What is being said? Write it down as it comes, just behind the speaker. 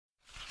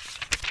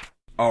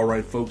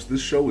Alright folks,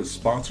 this show is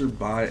sponsored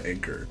by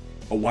Anchor.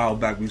 A while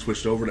back we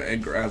switched over to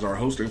Anchor as our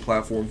hosting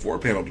platform for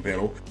Panel to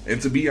Panel,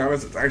 and to be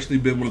honest, it's actually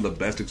been one of the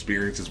best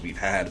experiences we've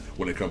had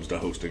when it comes to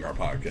hosting our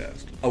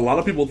podcast. A lot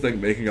of people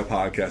think making a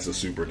podcast is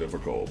super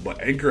difficult,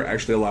 but Anchor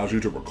actually allows you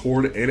to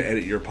record and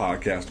edit your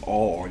podcast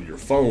all on your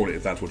phone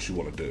if that's what you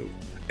want to do.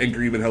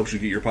 Anchor even helps you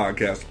get your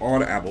podcast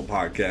on Apple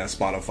Podcasts,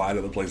 Spotify, and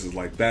other places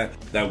like that.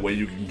 That way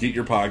you can get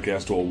your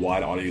podcast to a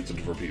wide audience of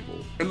different people.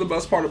 And the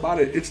best part about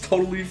it, it's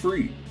totally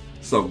free.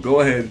 So go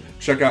ahead,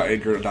 check out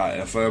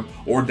Anchor.fm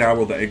or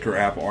download the Anchor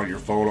app on your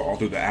phone or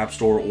through the App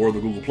Store or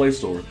the Google Play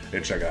Store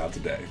and check it out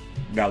today.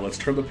 Now let's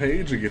turn the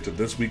page and get to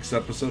this week's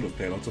episode of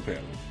Panel to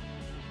Panel.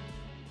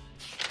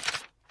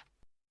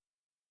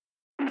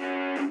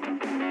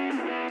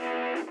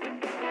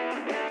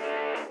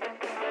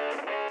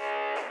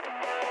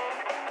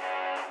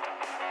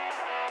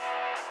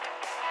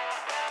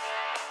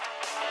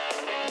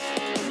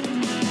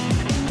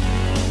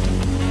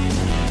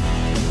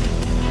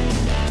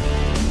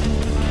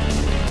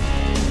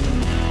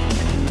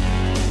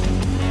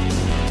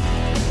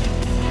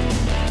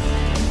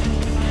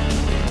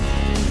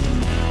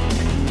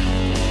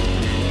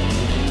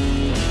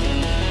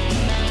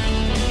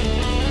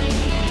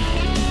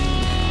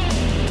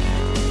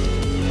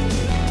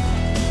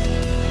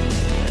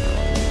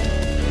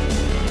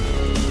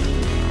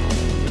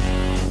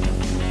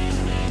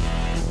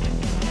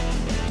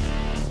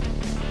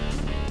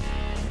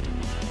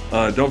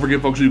 Don't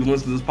forget, folks, you can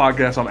listen to this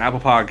podcast on Apple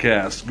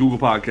Podcasts, Google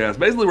Podcasts,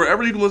 basically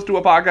wherever you can listen to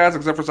a podcast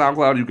except for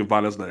SoundCloud, you can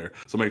find us there.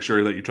 So make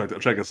sure that you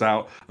check us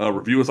out.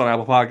 Review us on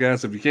Apple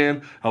Podcasts if you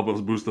can. Help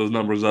us boost those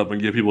numbers up and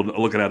get people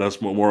looking at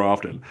us more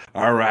often.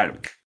 All right.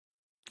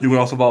 You can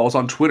also follow us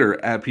on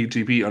Twitter at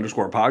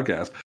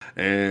PTP_podcast.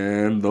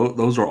 And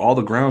those are all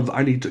the grounds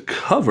I need to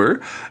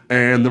cover.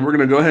 And then we're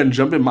going to go ahead and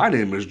jump in. My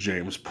name is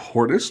James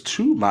Portis.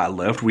 To my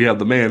left, we have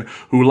the man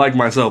who, like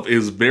myself,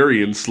 is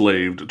very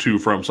enslaved to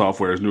From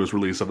Software's newest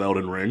release of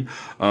Elden Ring.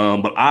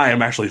 But I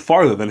am actually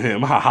farther than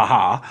him. Ha ha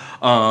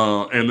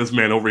ha. And this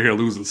man over here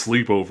losing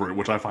sleep over it,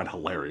 which I find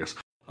hilarious.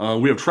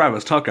 We have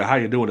Travis Tucker. How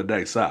you doing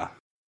today, sir?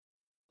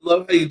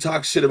 Love how you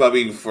talk shit about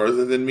being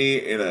further than me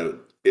in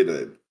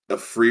a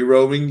free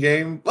roaming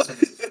game.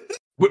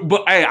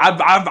 But hey,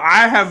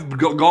 I have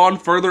gone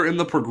further in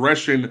the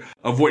progression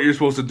of what you're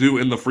supposed to do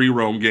in the free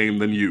roam game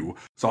than you.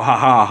 So ha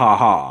ha ha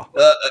ha.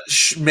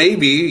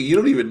 Maybe you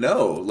don't even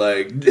know.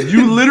 Like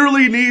you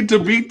literally need to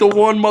beat the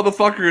one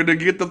motherfucker to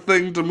get the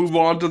thing to move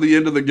on to the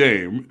end of the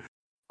game.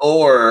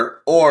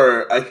 Or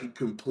I can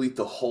complete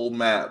the whole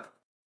map.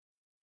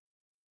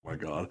 Oh my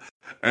God.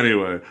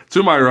 Anyway,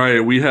 to my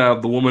right, we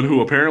have the woman who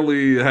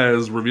apparently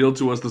has revealed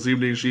to us this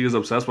evening she is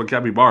obsessed with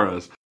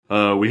capybaras.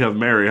 We have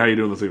Mary. How you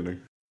doing this evening?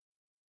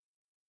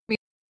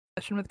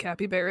 With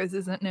capybaras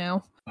isn't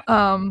new.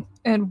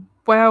 And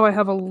wow, I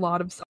have a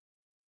lot of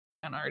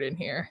fan art in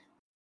here.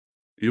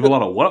 You have a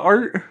lot of what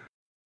art?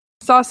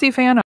 Saucy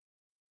fan art.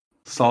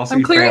 Saucy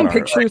I'm clearing fan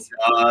pictures.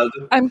 Art.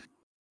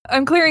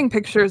 I'm clearing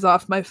pictures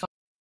off my phone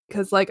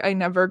because I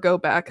never go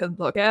back and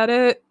look at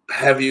it.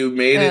 Have you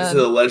made it to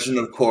the Legend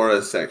of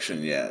Korra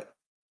section yet?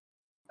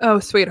 Oh,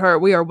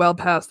 sweetheart, we are well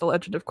past the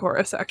Legend of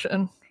Korra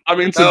section. I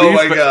mean,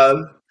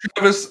 God.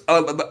 Travis,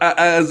 now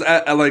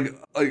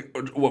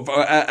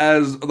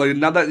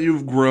that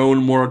you've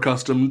grown more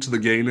accustomed to the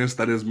gayness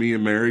that is me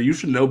and Mary, you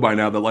should know by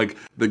now that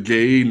the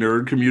gay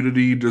nerd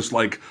community just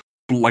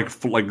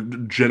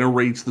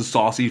generates the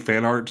saucy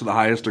fan art to the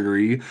highest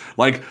degree.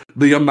 Like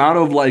the amount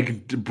of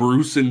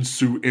Bruce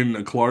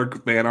and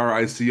Clark fan art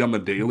I see on the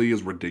daily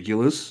is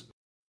ridiculous.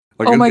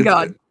 Oh my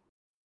God.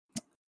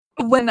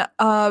 When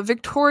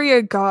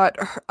Victoria got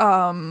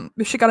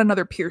she got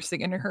another piercing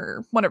in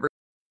one of her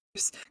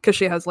because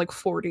she has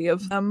 40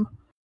 of them,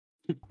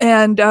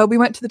 and we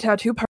went to the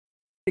tattoo party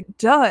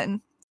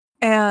done,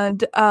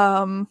 and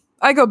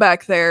I go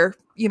back there,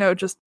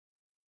 just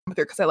with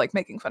her because I like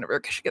making fun of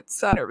her because she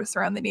gets nervous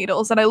around the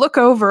needles, and I look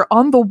over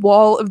on the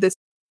wall of this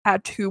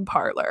tattoo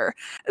parlor.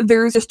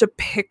 There's just a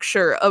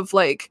picture of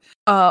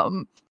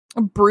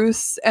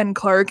Bruce and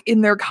Clark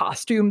in their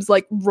costumes,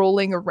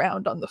 rolling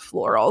around on the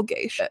floor, all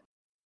gay shit,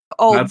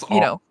 all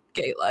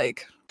gay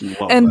like,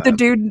 and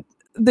that.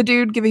 the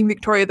dude giving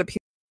Victoria the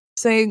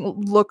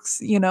saying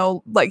looks,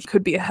 like he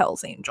could be a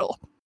Hell's Angel.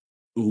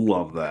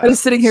 Love that. I was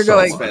sitting here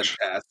going,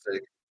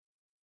 fantastic.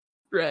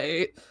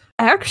 Right.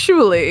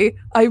 Actually,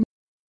 I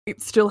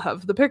still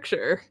have the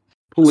picture.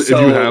 If you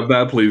have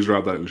that, please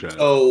drop that in chat.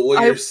 Oh,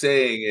 what you're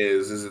saying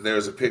is that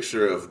there's a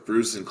picture of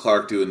Bruce and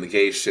Clark doing the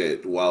gay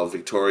shit while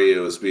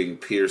Victoria was being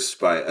pierced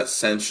by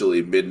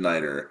essentially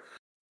Midnighter.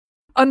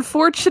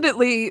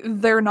 Unfortunately,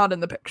 they're not in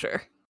the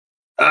picture.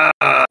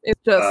 It's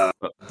just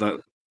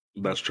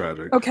that's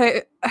tragic.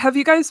 Okay, have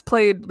you guys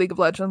played League of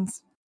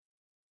Legends?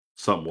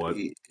 Somewhat.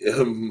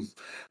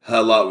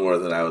 A lot more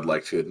than I would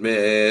like to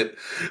admit.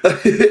 My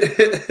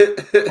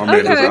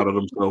man just outed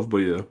himself, but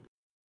yeah.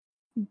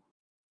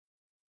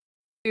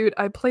 Dude,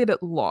 I played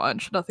at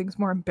launch. Nothing's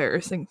more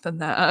embarrassing than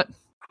that.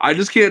 I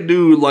just can't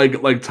do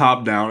like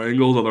top down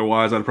angles.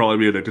 Otherwise, I'd probably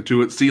be addicted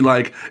to it. See,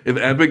 like if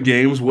Epic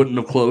Games wouldn't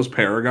have closed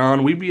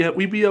Paragon, we'd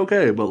be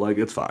okay. But like,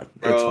 it's fine.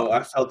 It's Bro,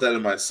 fine. I felt that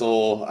in my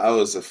soul. I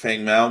was a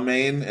Fang Mao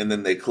main, and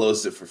then they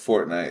closed it for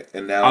Fortnite,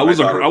 and now I was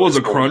a plays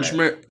crunch Fortnite.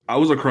 man. I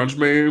was a crunch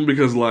man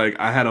because like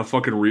I had a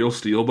fucking real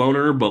steel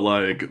boner, but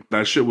like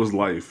that shit was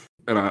life,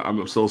 and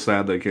I'm so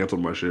sad they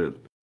canceled my shit.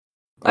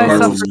 I Parts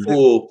suffer of too.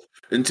 school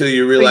until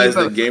you But you realize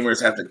that both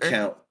gamers have to suffer.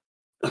 count.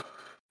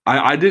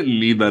 I didn't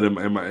need that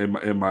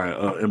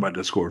in my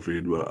Discord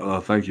feed,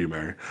 but thank you,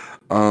 Mary.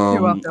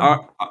 You're welcome.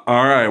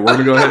 All right, we're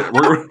gonna go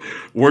ahead.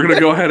 We're gonna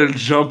go ahead and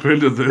jump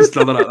into this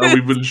now that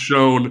we've been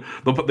shown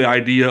the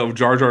idea of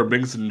Jar Jar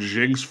Binks and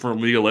Jinx from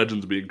League of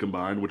Legends being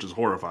combined, which is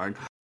horrifying.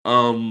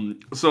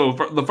 So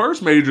for the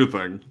first major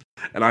thing,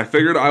 and I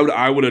figured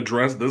I would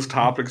address this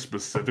topic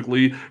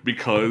specifically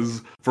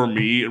because for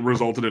me it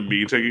resulted in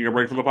me taking a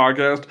break from the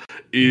podcast,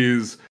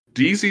 is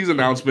DC's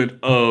announcement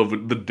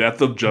of the death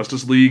of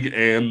Justice League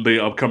and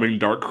the upcoming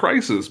Dark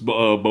Crisis,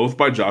 both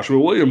by Joshua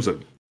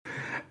Williamson.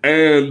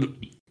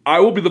 And I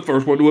will be the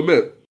first one to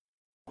admit,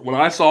 when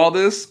I saw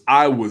this,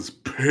 I was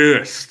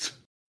pissed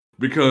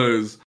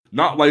because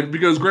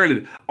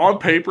granted, on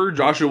paper,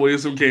 Joshua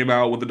Williamson came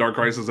out with the Dark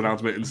Crisis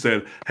announcement and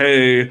said,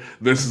 hey,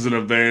 this is an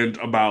event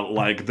about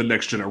like the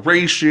next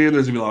generation.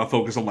 There's gonna be a lot of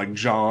focus on like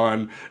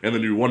John and the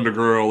new Wonder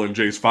Girl and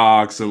Jace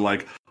Fox and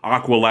like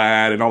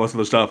Aqualad and all this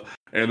other stuff.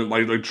 And then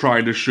like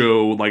trying to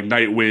show like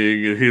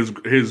Nightwing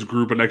and his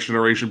group of next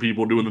generation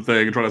people doing the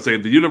thing and trying to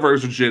save the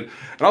universe and shit.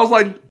 And I was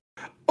like,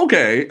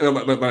 okay.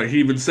 And he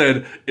even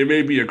said it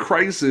may be a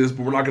crisis,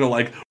 but we're not gonna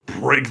like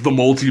break the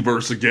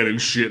multiverse again and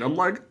shit. I'm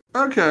like,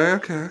 okay,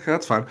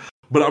 that's fine.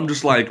 But I'm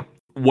just like,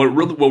 what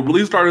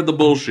really started the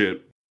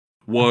bullshit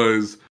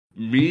was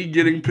me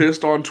getting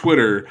pissed on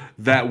Twitter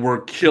that we're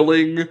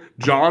killing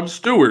Jon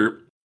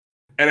Stewart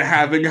and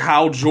having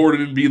Hal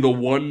Jordan be the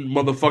one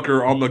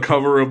motherfucker on the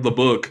cover of the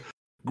book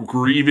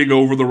grieving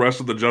over the rest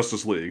of the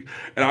Justice League.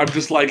 And I'm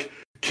just like,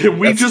 can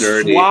we just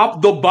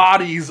swap the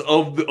bodies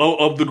of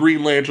the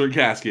Green Lantern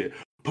casket?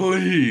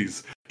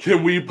 Please.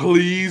 Can we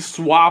please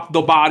swap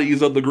the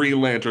bodies of the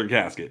Green Lantern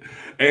casket?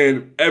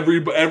 And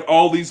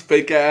all these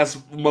fake ass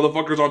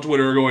motherfuckers on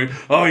Twitter are going,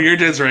 "Oh, you're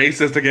just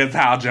racist against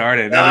Hal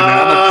Jordan."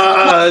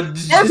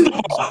 First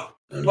of all,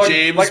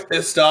 James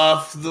pissed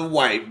off the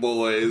white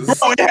boys.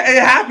 Bro,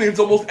 it happens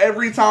almost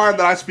every time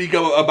that I speak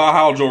about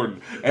Hal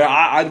Jordan.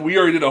 And we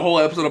already did a whole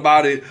episode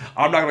about it.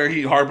 I'm not gonna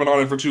keep harping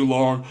on it for too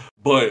long.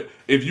 But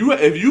if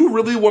you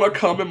really want to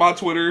come in my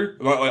Twitter,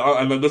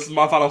 and this is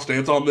my final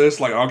stance on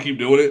this, like I'll keep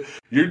doing it.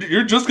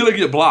 You're just gonna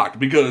get blocked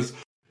because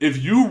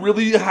if you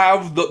really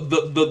have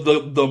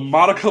the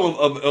modicum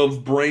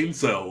of brain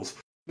cells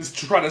is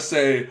to try to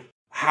say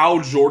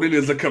Hal Jordan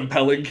is a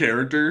compelling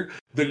character,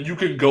 then you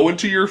can go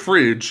into your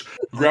fridge,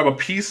 grab a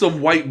piece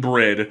of white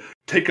bread,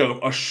 take a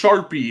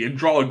Sharpie and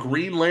draw a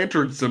Green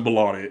Lantern symbol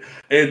on it,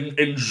 and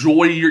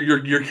enjoy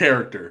your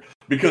character.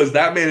 Because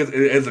that man is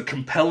as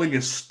compelling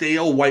as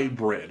stale white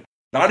bread.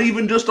 Not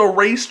even just a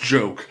race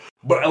joke,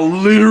 but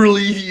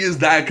literally he is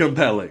that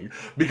compelling.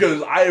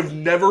 Because I have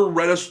never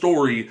read a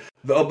story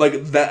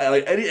like that,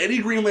 like any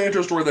Green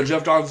Lantern story that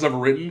Jeff Johns has ever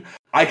written.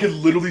 I could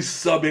literally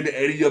sub in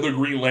any other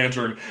Green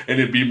Lantern and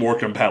it'd be more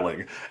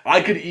compelling.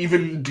 I could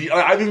even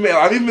I've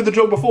even made the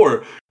joke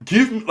before.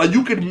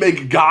 You could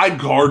make Guy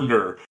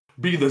Gardner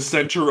be the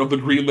center of the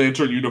Green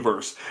Lantern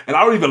universe, and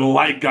I don't even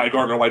like Guy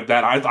Gardner like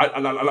that.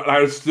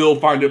 I still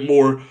find it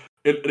more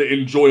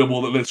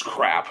enjoyable than this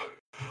crap.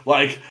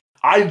 Like,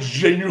 I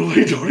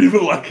genuinely don't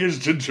even like his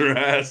ginger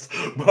ass,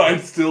 but I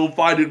still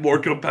find it more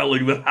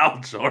compelling than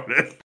Hal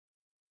Jordan.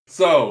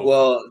 So,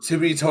 well, to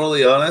be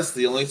totally honest,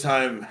 the only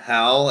time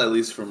Hal, at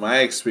least from my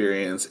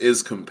experience,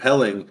 is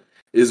compelling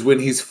is when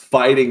he's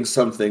fighting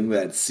something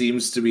that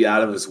seems to be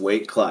out of his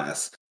weight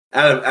class.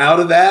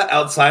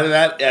 Outside of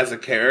that, as a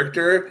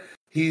character,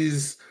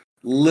 he's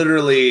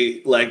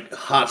literally like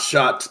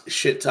hotshot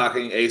shit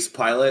talking Ace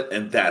Pilot,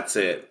 and that's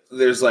it.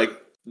 There's like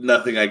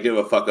nothing I give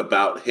a fuck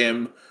about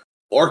him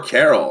or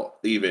Carol.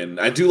 Even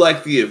I do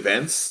like the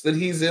events that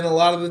he's in a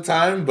lot of the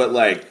time, but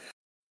like,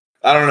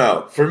 I don't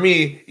know. For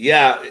me,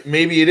 yeah,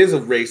 maybe it is a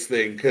race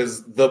thing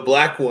because the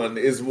black one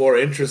is more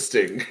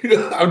interesting.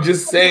 I'm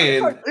just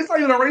saying. It's not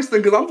even a race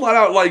thing because I'm flat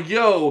out like,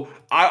 yo,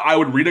 I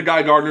would read a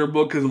Guy Gardner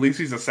book because at least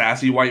he's a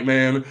sassy white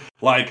man.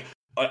 Like,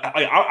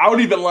 I don't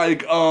even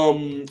like,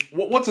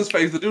 what's his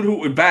face? The dude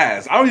who,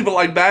 Baz. I don't even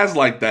like Baz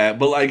like that,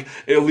 but like,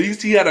 at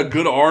least he had a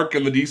good arc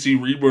in the DC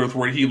Rebirth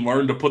where he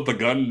learned to put the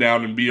gun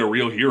down and be a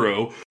real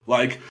hero.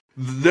 Like,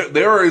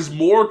 there is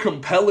more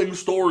compelling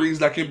stories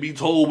that can be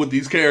told with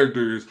these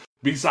characters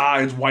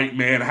besides white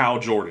man Hal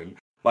Jordan.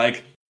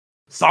 Like,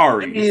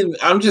 sorry. I mean,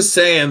 I'm just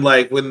saying,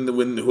 like, when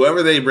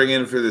whoever they bring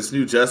in for this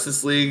new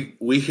Justice League,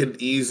 we can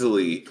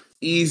easily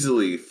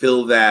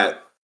fill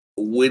that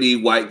witty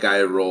white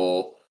guy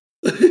role.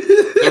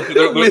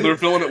 They're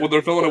filling it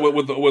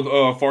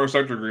with Far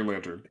Sector Green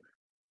Lantern.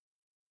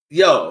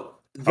 Yo,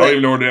 I don't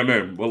even know her damn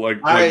name, but like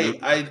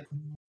I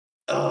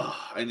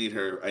I need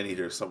her. I need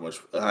her so much.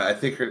 I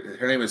think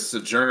her name is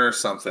Sojourner or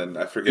something.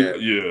 I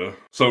forget. Yeah,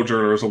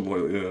 Sojourner or something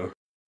like that. Yeah.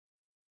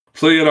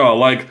 So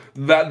like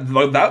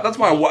that's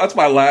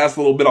my last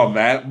little bit on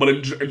that. But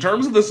in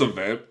terms of this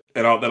event,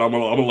 and I'm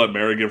gonna let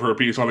Mary give her a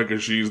piece on it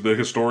because she's the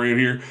historian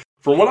here.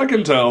 From what I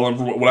can tell and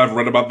from what I've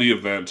read about the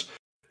event,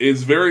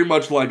 it's very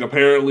much like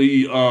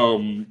apparently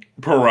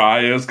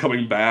Pariah's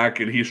coming back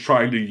and he's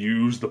trying to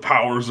use the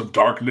powers of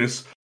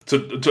darkness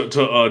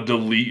to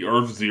delete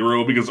Earth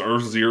Zero because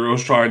Earth Zero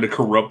is trying to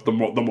corrupt the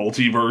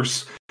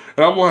multiverse.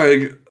 And I'm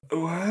like,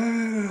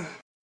 what?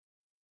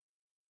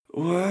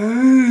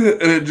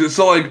 And it just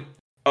so like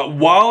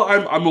while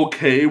I'm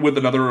okay with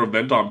another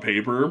event on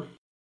paper,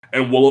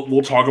 and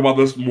we'll talk about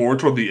this more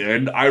toward the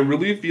end. I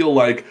really feel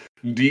like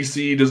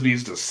DC just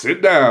needs to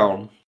sit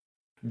down,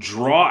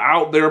 draw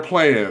out their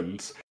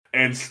plans,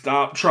 and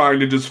stop trying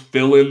to just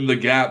fill in the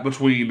gap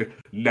between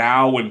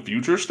now and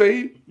future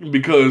state,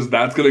 because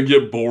that's gonna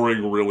get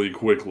boring really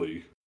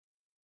quickly.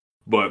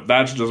 But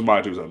that's just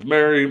my 2 cents.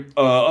 Mary,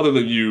 other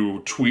than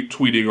you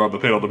tweeting on the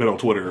panel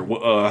Twitter,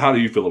 how do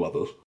you feel about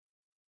this?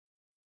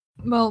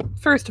 Well,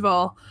 first of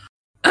all,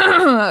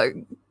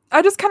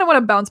 I just kind of want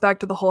to bounce back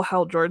to the whole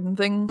Hal Jordan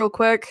thing real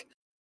quick.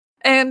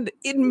 And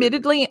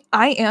admittedly,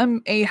 I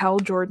am a Hal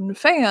Jordan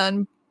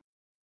fan,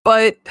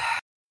 but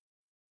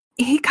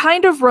he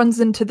kind of runs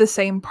into the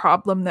same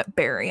problem that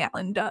Barry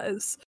Allen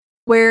does,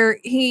 where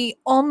he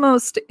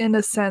almost, in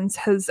a sense,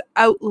 has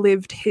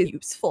outlived his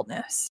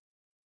usefulness.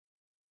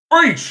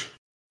 Preach!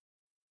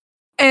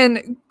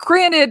 And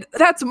granted,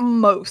 that's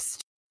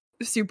most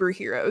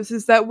superheroes,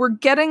 is that we're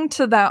getting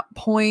to that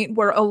point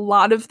where a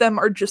lot of them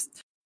are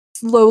just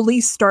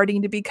slowly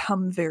starting to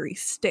become very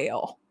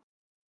stale.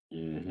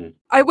 Mm-hmm.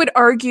 I would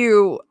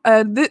argue,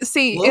 in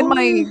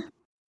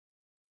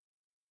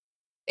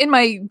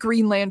my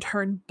Green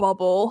Lantern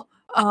bubble,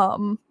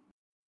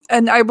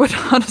 and I would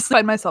honestly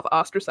find myself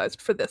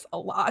ostracized for this a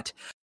lot,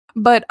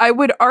 but I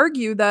would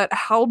argue that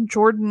Hal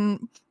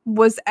Jordan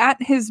was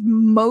at his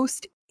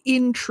most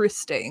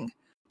interesting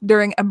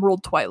during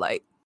Emerald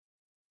Twilight.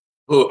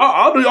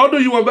 I'll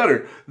do you one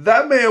better.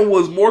 That man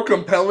was more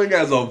compelling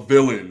as a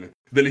villain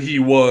than he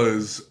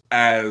was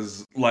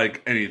as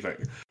like anything.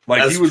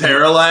 Like as he was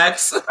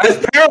Parallax.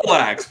 As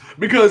Parallax,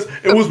 because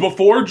it was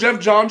before Jeff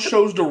Johns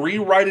chose to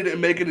rewrite it and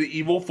make it an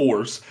evil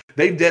force.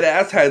 They dead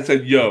ass had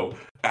said, "Yo,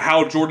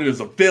 Hal Jordan is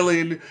a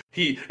villain."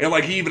 He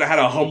even had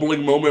a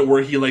humbling moment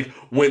where he like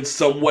went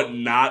somewhat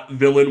not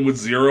villain with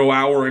Zero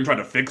Hour and tried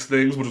to fix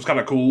things, which was kind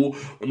of cool.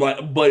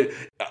 But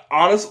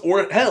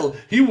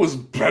he was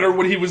better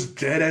when he was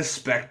dead as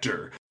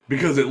Spectre,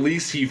 because at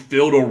least he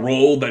filled a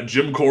role that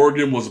Jim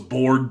Corrigan was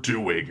bored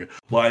doing.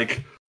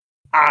 Like,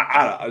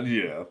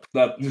 yeah.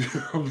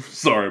 I'm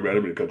sorry, man. I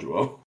didn't mean to cut you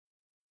off.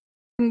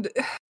 And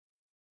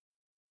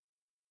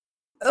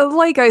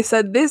like I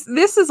said,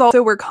 this is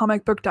also where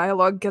comic book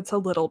dialogue gets a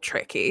little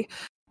tricky,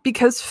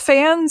 because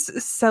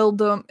fans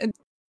seldom.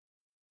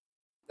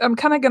 I'm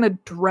kind of gonna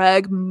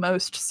drag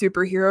most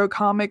superhero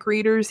comic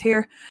readers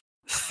here.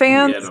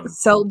 Fans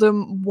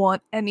seldom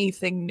want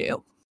anything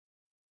new.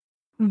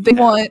 They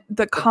want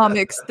the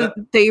comics that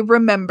they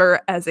remember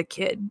as a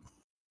kid.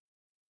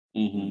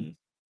 Mm-hmm.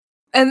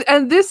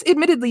 And this,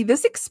 admittedly,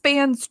 this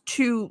expands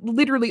to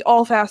literally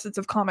all facets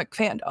of comic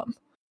fandom.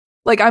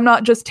 Like, I'm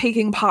not just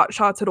taking pot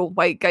shots at old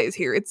white guys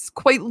here. It's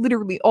quite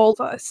literally all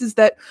of us. Is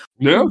that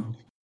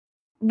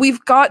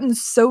we've gotten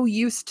so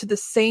used to the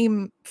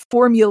same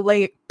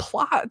formulaic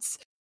plots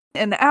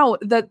and out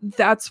that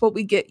that's what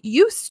we get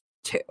used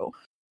to.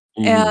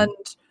 Mm. And,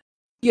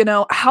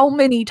 how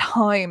many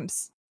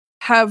times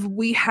have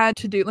we had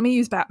to do, let me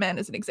use Batman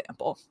as an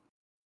example.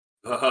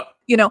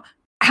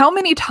 How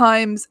many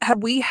times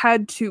have we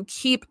had to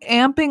keep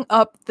amping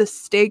up the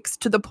stakes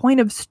to the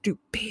point of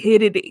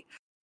stupidity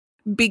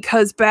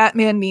because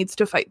Batman needs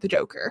to fight the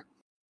Joker?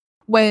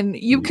 When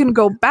you can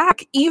go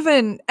back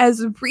even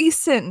as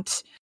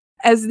recent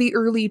as the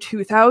early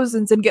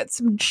 2000s and get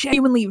some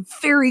genuinely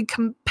very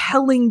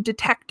compelling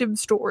detective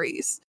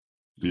stories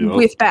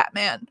with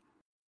Batman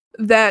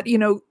that,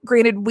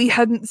 granted, we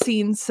hadn't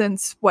seen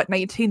since,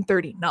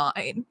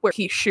 1939, where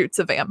he shoots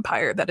a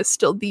vampire. That is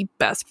still the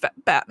best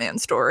Batman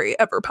story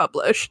ever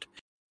published.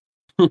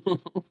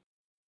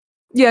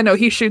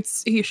 He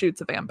shoots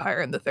a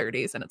vampire in the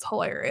 30s, and it's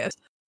hilarious.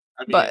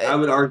 I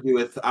would argue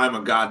with I'm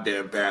a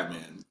goddamn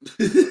Batman.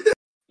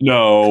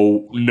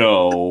 No,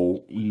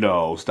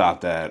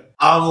 stop that.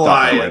 I'm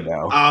lying. Right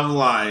now. I'm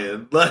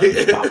lying.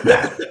 Stop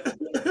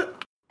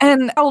that.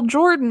 And Hal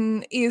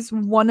Jordan is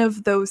one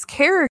of those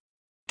characters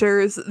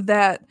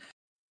that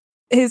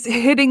is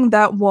hitting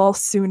that wall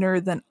sooner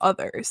than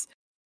others.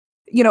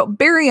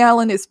 Barry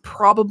Allen is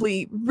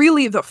probably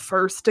really the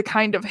first to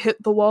kind of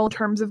hit the wall in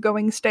terms of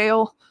going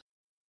stale.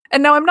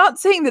 And now I'm not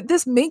saying that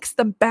this makes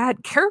them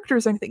bad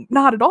characters or anything,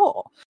 not at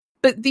all.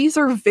 But these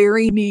are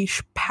very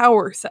niche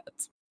power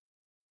sets.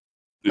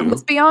 Yeah.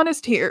 Let's be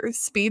honest here,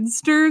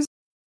 speedsters,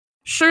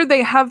 sure,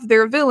 they have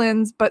their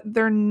villains, but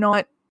they're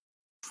not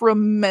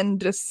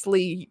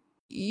tremendously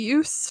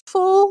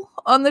useful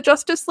on the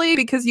Justice League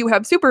because you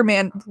have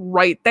Superman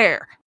right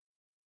there.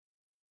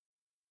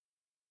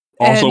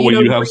 Also, And, when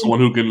you have Green- someone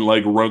who can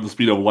like run the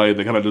speed of light,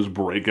 they kind of just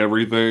break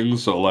everything.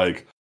 So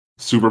like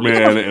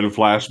Superman and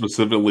Flash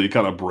specifically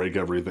kind of break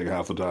everything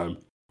half the time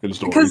in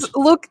stories. Because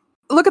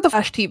look at the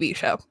Flash TV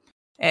show.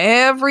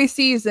 Every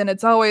season,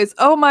 it's always,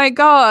 oh my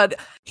god,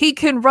 he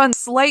can run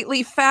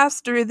slightly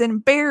faster than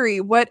Barry.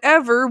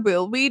 Whatever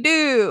will we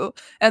do?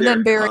 And They're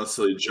then Barry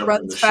constantly jumping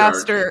runs the shark.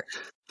 faster.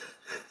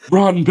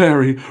 Run,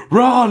 Barry,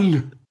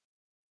 run!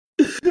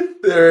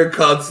 They're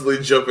constantly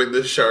jumping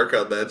the shark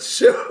on that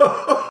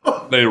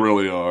show. They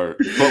really are.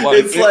 But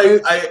like, It's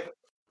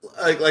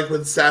like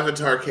when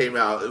Savitar came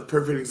out, a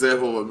perfect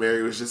example of what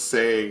Mary was just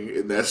saying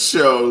in that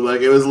show.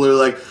 Like, it was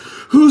literally like,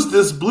 who's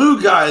this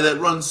blue guy that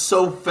runs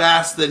so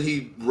fast that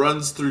he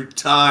runs through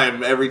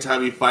time every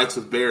time he fights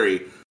with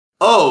Barry?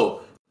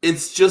 Oh,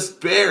 it's just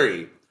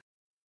Barry.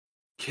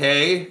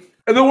 Okay?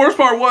 And the worst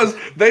part was,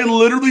 they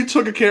literally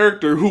took a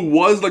character who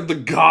was like the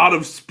god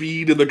of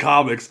speed in the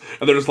comics,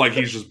 and they're just like,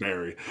 he's just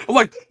Barry. I'm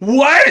like,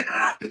 what?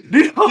 Do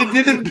you know how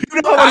much cooler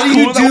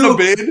that would have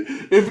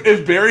been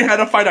if Barry had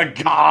to fight a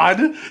god?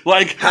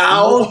 Like,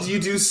 How do you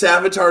do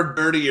Savitar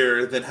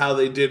dirtier than how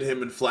they did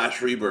him in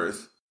Flash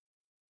Rebirth?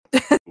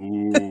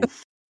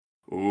 Oof.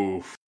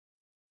 Oof.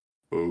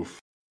 Oof.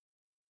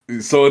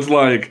 So it's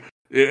like,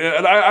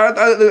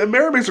 and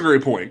Mary makes a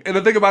great point. And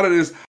the thing about it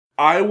is,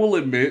 I will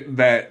admit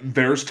that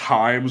there's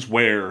times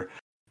where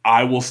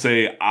I will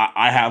say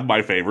I have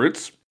my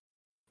favorites,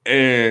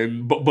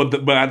 and but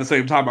at the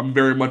same time, I'm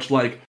very much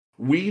like,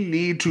 we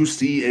need to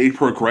see a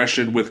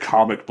progression with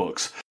comic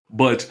books,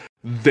 but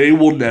they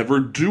will never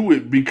do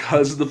it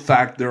because of the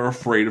fact they're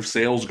afraid of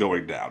sales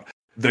going down.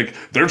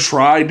 They're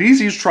trying.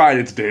 DC's tried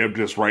its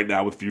damnedest right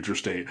now with Future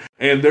State,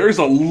 and there's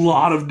a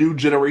lot of new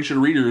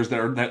generation readers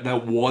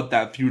that want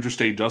that Future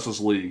State Justice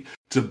League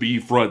to be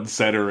front and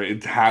center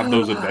and to have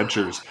those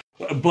adventures.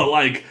 But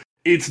like,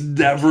 it's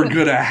never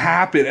gonna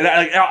happen. And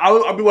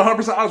I'll be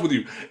 100% honest with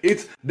you.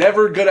 It's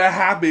never gonna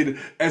happen.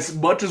 As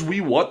much as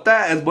we want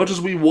that, as much as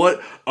we want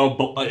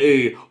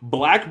a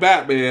black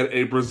Batman,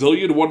 a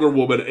Brazilian Wonder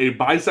Woman, a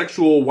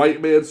bisexual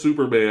white man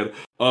Superman,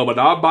 a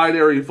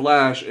non-binary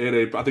Flash,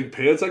 and I think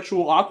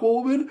pansexual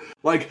Aquawoman.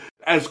 Like,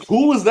 as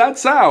cool as that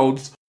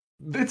sounds,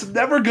 it's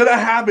never gonna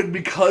happen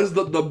because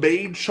the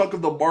main chunk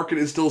of the market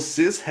is still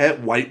cis-het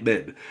white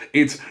men.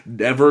 It's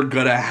never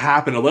gonna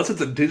happen unless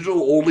it's a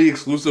digital-only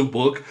exclusive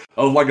book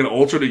of like an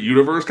alternate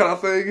universe kind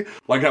of thing,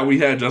 like how we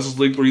had Justice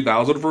League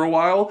 3000 for a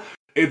while.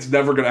 It's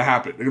never gonna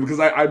happen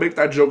because I make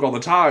that joke all the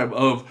time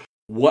of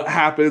what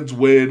happens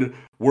when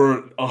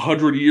we're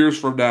 100 years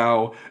from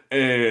now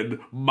and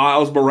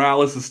Miles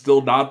Morales is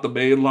still not the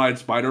mainline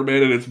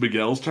Spider-Man and it's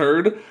Miguel's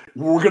turn.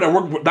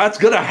 That's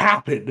gonna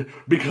happen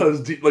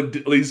because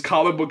these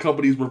comic book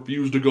companies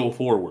refuse to go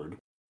forward.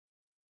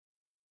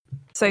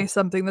 Say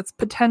something that's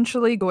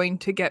potentially going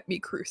to get me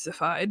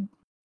crucified.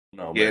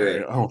 No, Get Mary.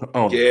 it.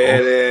 Oh,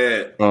 Get no.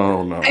 it.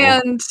 Oh no.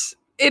 And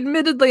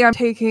admittedly, I'm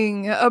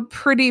taking a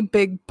pretty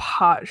big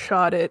pot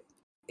shot at,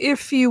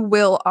 if you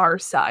will, our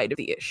side of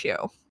the issue.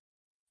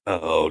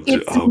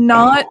 It's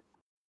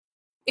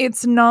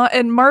not,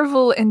 and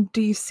Marvel and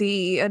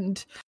DC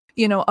and,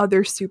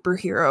 other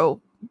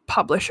superhero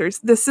publishers,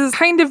 this is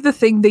kind of the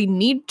thing they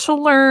need to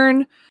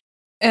learn.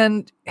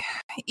 And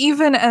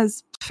even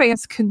as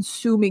fans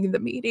consuming the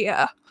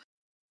media,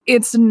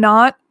 it's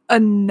not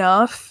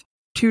enough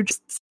to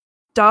just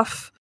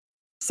stuff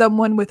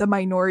someone with a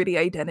minority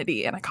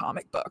identity in a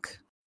comic book.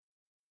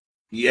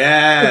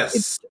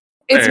 Yes.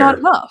 It's Fair. not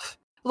enough.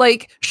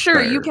 Like, sure,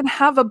 Fair. you can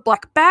have a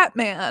black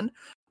Batman,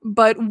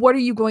 but what are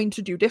you going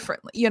to do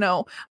differently?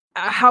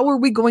 How are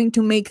we going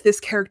to make this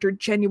character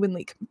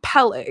genuinely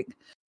compelling?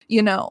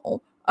 You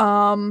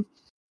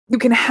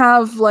can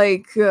have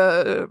like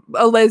a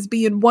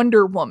lesbian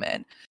Wonder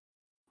Woman,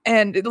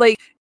 and like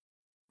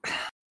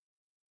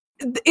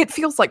it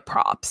feels like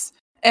props.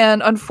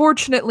 And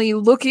unfortunately,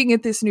 looking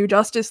at this new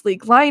Justice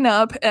League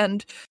lineup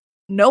and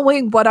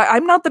knowing what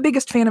I'm not the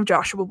biggest fan of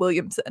Joshua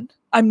Williamson.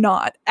 I'm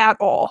not at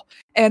all.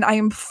 And I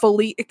am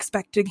fully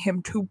expecting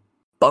him to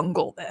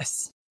bungle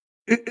this.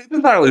 It's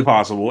entirely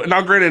possible. And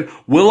now, granted,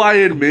 will I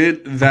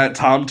admit that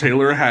Tom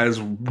Taylor has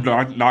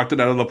knocked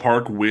it out of the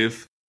park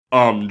with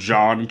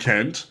John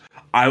Kent?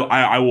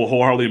 I will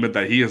wholeheartedly admit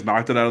that he has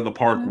knocked it out of the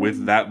park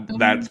with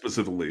that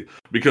specifically,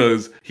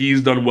 because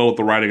he's done well with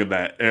the writing of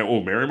that.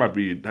 And Mary might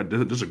be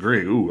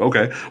disagreeing. Ooh,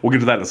 okay, we'll get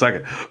to that in a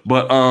second.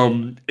 But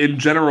in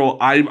general,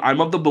 I'm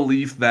of the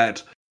belief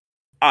that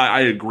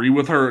I agree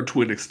with her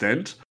to an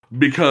extent,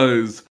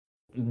 because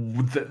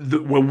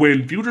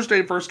when Future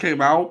State first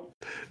came out,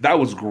 that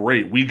was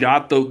great. We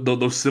got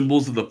those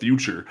symbols of the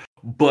future,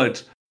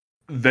 but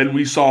then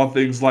we saw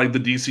things like the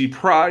DC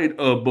Pride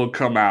book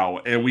come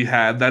out, and we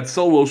had that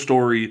solo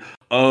story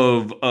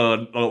of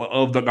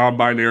the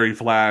non-binary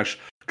Flash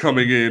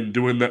coming in,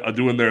 doing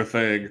their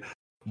thing.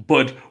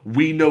 but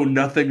we know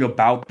nothing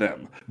about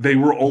them. They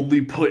were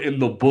only put in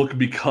the book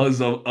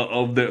because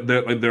of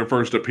their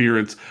first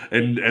appearance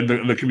and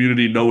the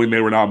community knowing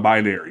they were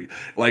non-binary.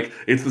 Like,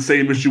 it's the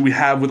same issue we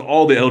have with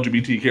all the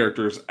LGBT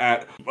characters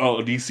at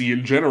DC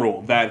in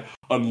general, that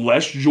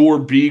unless you're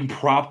being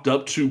propped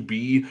up to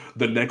be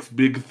the next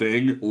big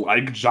thing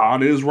like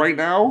John is right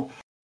now,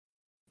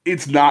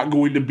 it's not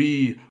going to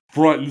be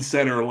front and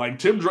center. Like,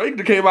 Tim Drake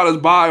that came out as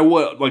bi,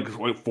 like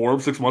 4 or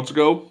 6 months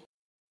ago?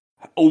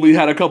 Only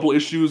had a couple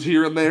issues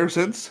here and there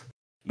since.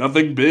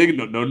 Nothing big,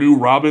 no new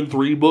Robin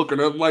 3 book or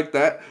nothing like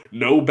that.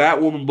 No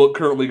Batwoman book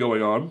currently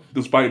going on,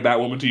 despite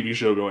Batwoman TV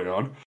show going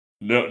on.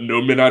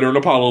 No Midnight Earn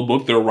Apollo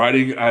book. They're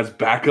writing as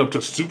backup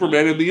to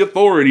Superman and the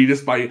Authority,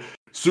 despite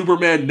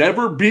Superman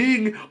never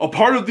being a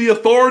part of the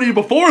Authority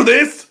before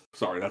this.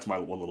 Sorry, that's my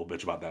one little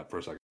bitch about that for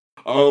a second.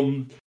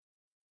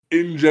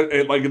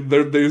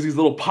 There's these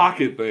little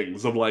pocket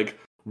things of like,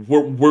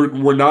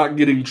 we're not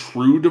getting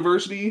true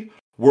diversity.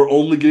 We're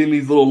only getting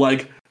these little,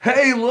 like,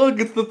 hey, look,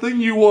 it's the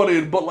thing you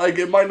wanted, but, like,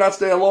 it might not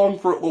stay along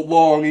for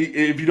long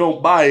if you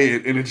don't buy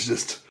it, and it's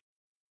just...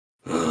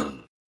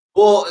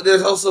 Well,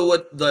 there's also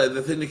what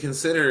the thing to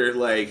consider,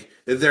 like,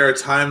 that there are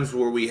times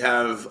where we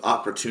have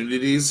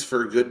opportunities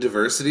for good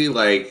diversity,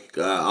 like,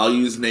 I'll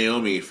use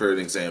Naomi for an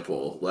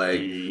example. Like,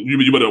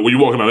 you better, when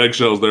you're walking on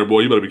eggshells there, boy,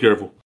 you better be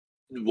careful.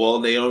 Well,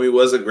 Naomi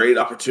was a great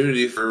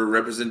opportunity for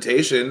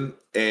representation,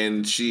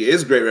 and she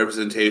is great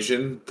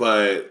representation,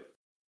 but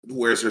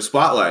where's her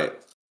spotlight?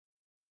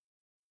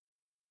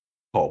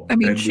 Oh, I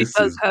mean, she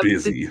does have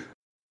busy.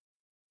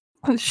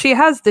 She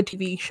has the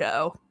TV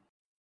show,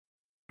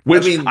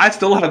 which I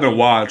still haven't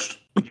watched.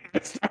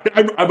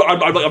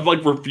 I'm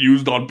like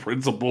refused on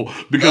principle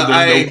because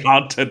there's no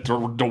content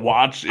to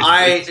watch.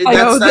 That's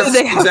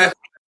exactly the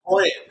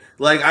point.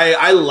 Like,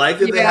 I like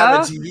that they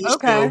have a TV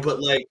show, but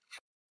like,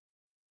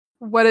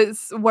 what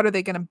are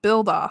they going to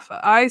build off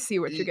of? I see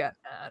what you're getting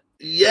at.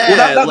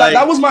 Yeah, well,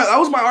 that was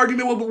my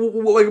argument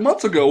like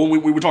months ago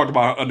when we talked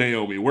about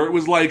Naomi, where it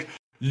was like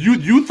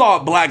you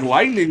thought Black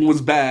Lightning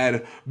was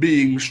bad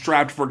being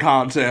strapped for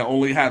content,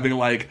 only having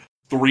like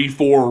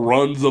 3-4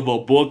 runs of a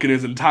book in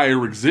his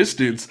entire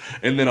existence,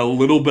 and then a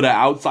little bit of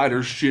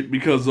outsider shit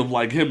because of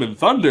like him and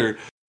Thunder.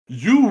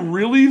 You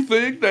really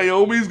think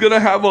Naomi's gonna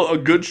have a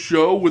good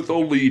show with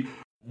only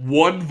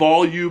 1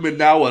 volume and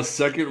now a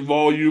 2nd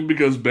volume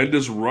because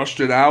Bendis rushed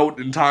it out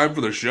in time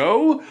for the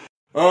show?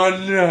 Oh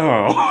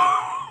no.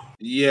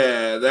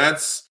 Yeah,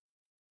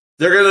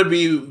 they're going to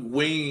be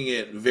winging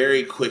it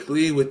very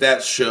quickly with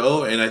that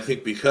show, and I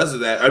think because of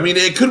that, I mean,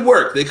 it could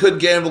work. They could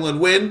gamble and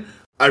win.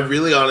 I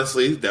really,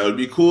 honestly, that would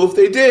be cool if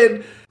they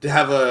did, to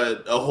have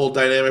a whole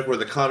dynamic where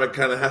the comic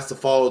kind of has to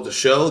follow the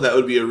show. That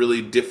would be a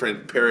really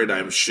different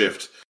paradigm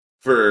shift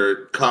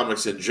for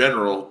comics in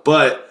general,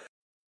 but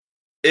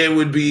it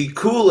would be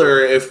cooler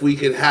if we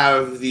could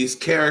have these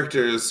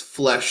characters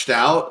fleshed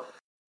out,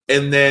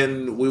 and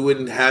then we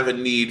wouldn't have a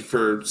need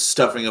for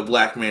stuffing a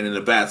black man in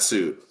a bat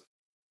suit.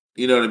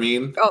 You know what I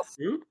mean? Oh,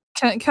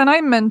 can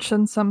I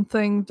mention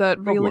something that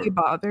really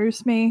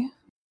bothers me?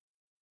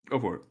 Go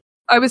for it.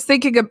 I was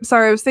thinking about,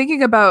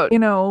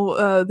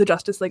 the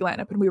Justice League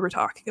lineup, and we were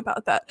talking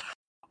about that.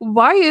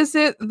 Why is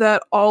it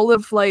that all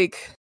of,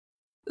 like,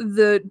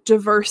 the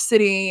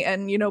diversity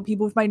and,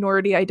 people with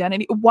minority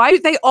identity, why do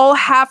they all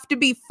have to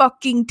be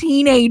fucking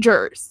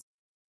teenagers?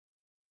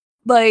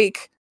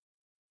 Like,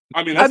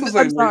 I mean, that's the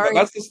same. I'm sorry.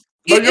 That's just,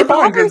 you're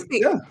fine.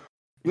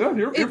 Yeah,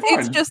 you're fine.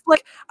 It's just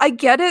like, I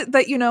get it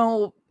that,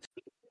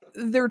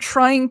 they're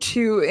trying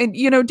to, and,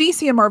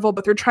 DC and Marvel,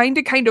 but they're trying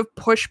to kind of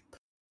push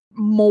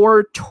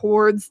more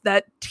towards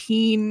that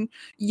teen,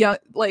 young,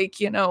 like,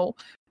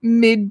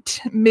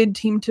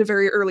 mid-teen to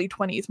very early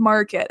 20s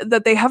market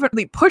that they haven't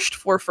really pushed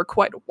for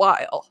quite a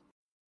while.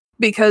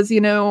 Because,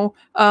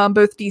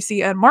 both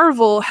DC and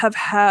Marvel have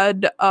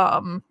had,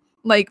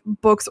 like,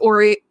 books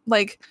or,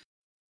 like,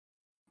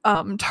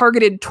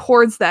 targeted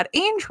towards that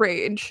age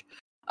range,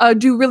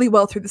 do really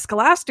well through the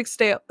Scholastic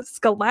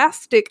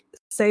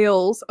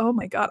sales. Oh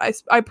my god,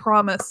 I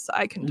promise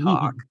I can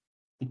talk.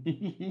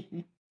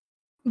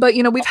 But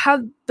we've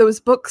had those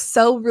books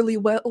sell really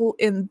well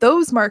in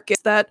those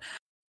markets that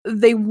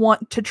they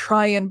want to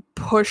try and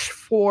push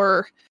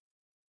for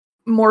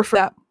more for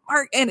that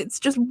mark, and it's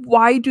just,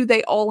 why do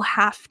they all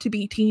have to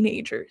be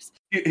teenagers?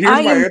 Here's my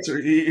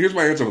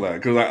answer to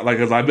that,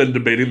 because I've been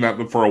debating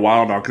that for a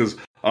while now. Because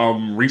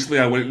recently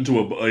I went into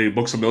a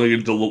Books A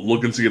Million to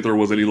look and see if there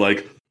was any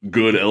like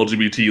good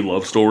LGBT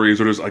love stories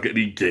or just like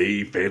any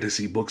gay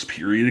fantasy books,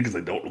 period, because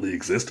they don't really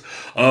exist.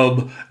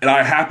 And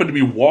I happened to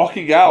be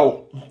walking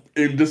out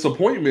in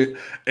disappointment,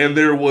 and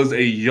there was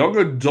a young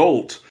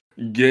adult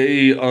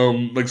gay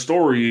like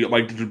story,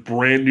 like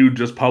brand new,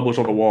 just published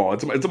on the wall.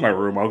 It's in my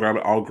room.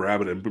 I'll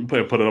grab it and put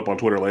it up on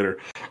Twitter later.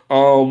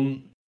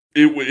 And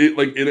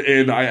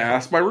I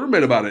asked my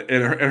roommate about it,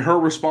 and her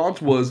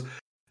response was,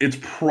 it's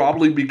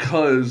probably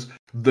because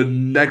the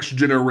next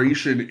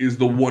generation is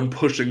the one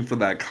pushing for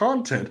that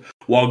content.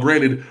 While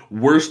granted,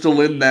 we're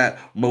still in that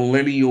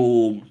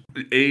millennial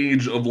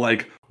age of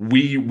like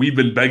we've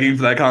been begging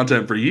for that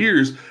content for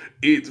years.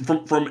 It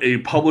from a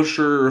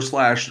publisher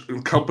slash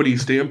company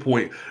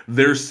standpoint,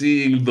 they're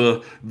seeing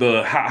the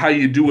how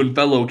you doing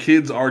fellow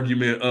kids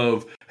argument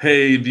of,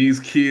 hey, these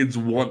kids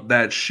want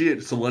that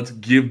shit, so let's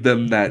give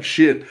them that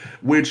shit.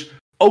 Which,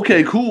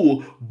 okay,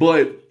 cool,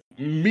 but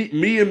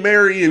me and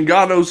Mary and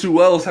God knows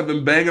who else have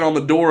been banging on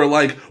the door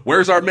like,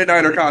 where's our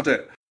Midnighter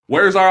content?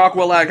 Where's our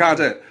Aqualad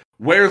content?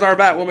 Where's our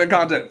Batwoman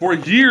content? For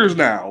years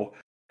now,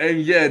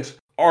 and yet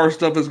our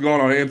stuff has gone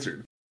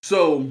unanswered.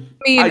 So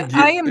I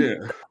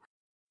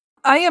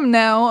am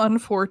now,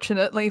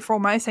 unfortunately for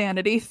my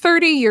sanity,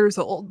 30 years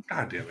old.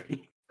 God damn it.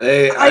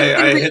 Hey,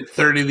 I hit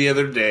 30 the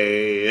other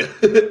day.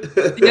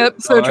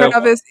 Yep, so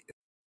Travis,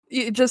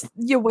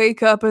 you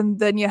wake up and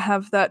then you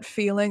have that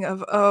feeling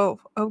of, oh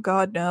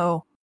God,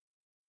 no.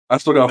 I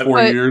still got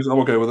 4 years. I'm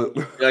okay with it.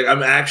 Like,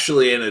 I'm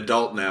actually an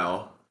adult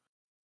now.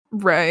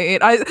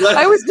 Right. I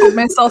always told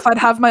myself I'd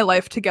have my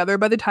life together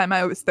by the time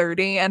I was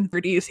 30, and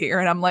 30 is here,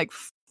 and I'm like,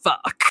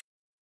 fuck.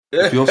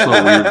 It feels so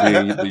weird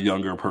being the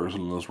younger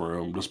person in this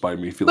room, despite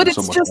me feeling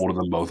so much older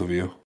than both of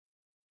you.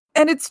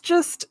 And it's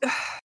just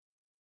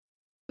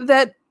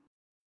that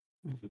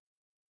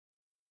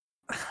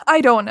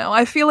I don't know.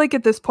 I feel like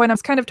at this point I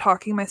was kind of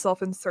talking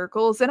myself in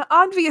circles, and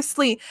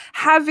obviously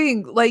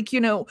having, like,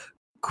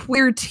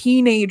 queer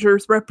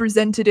teenagers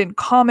represented in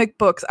comic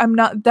books,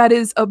 that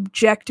is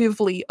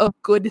objectively a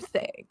good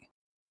thing.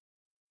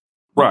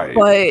 Right.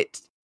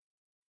 But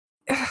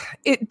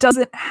it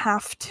doesn't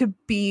have to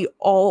be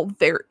all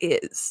there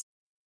is.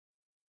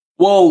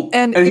 Well,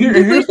 and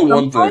here's the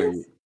one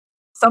thing.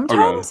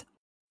 Sometimes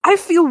I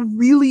feel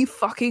really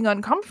fucking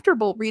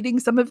uncomfortable reading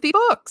some of the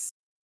books.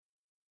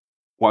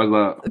 Why is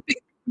that?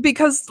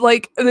 Because,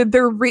 like,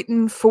 they're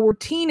written for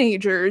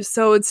teenagers,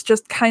 so it's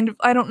just kind of,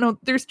 I don't know,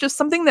 there's just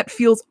something that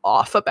feels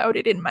off about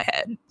it in my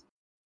head.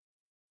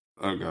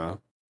 Okay.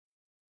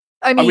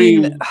 I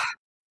mean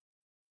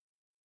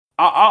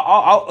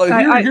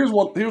here's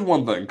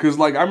one thing, because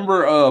like I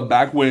remember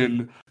back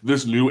when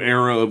this new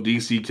era of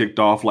DC kicked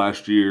off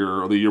last year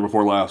or the year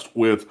before last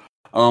with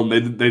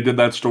they did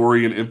that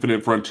story in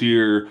Infinite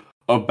Frontier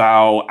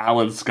about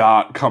Alan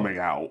Scott coming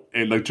out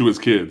and like to his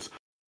kids,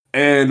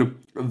 and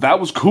that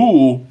was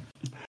cool,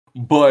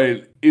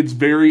 but it's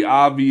very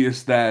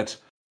obvious that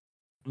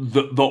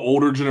the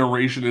older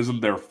generation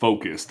isn't their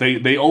focus.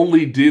 They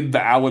only did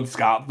the Alan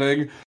Scott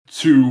thing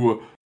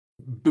to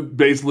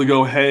basically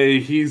go,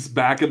 hey, he's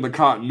back in the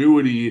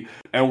continuity,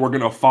 and we're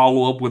gonna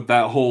follow up with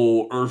that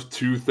whole Earth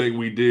 2 thing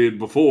we did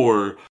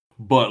before,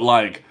 but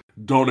like,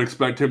 don't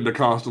expect him to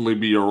constantly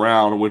be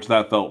around, which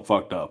that felt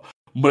fucked up.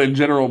 But in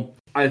general,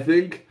 I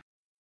think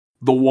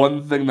the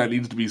one thing that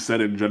needs to be said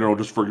in general,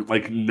 just for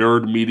like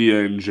nerd media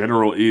in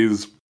general,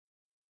 is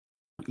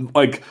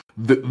like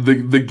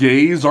the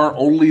gays aren't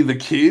only the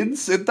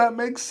kids, if that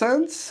makes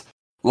sense.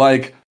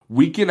 Like,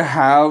 we can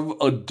have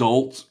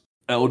adult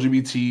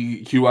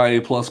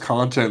LGBTQIA plus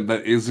content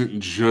that isn't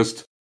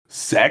just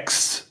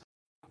sex.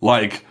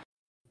 Like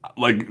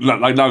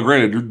now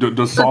granted,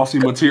 does saucy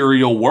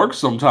material work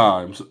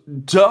sometimes?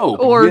 Dope,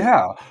 or,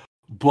 yeah.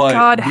 But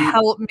God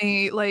help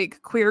me,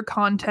 like, queer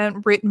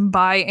content written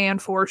by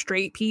and for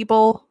straight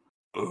people.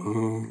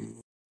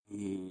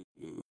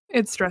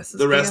 It stresses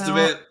the rest me of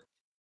out.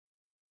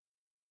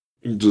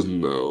 it. Just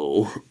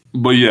no.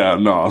 But yeah,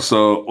 no.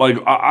 So like,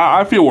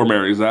 I feel where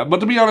Mary's at. But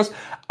to be honest,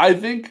 I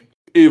think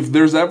if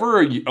there's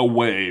ever a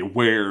way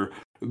where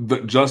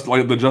the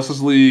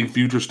Justice League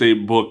Future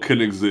State book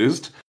can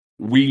exist,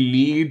 we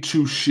need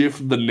to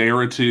shift the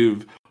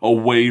narrative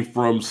away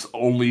from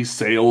only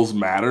sales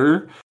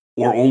matter,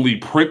 or only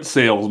print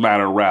sales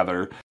matter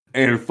rather,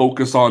 and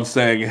focus on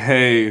saying,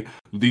 hey,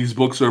 these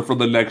books are for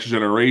the next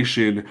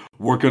generation.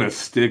 We're going to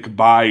stick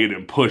by it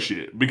and push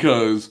it,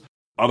 because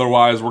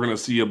otherwise we're going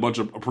to see a bunch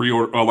of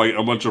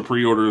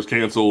pre-orders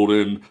canceled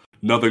and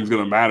nothing's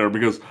going to matter.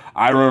 Because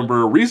I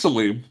remember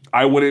recently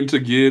I went in to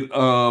get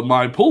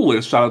my pull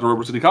list, shout out to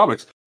River City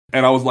Comics,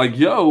 and I was like,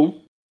 yo,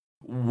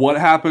 what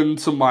happened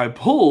to my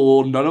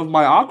pull? None of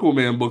my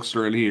Aquaman books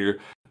are in here.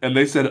 And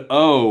they said,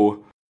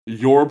 oh,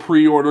 your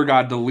pre-order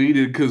got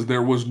deleted because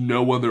there was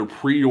no other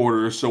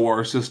pre-order, so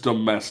our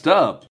system messed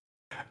up.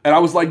 And I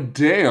was like,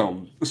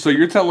 damn. So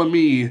you're telling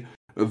me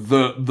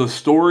the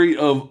story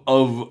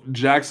of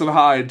Jackson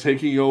Hyde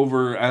taking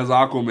over as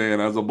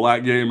Aquaman, as a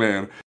black gay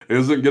man,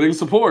 isn't getting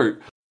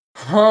support?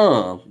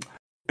 Huh.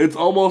 It's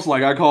almost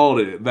like I called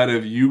it, that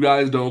if you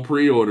guys don't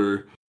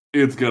pre-order,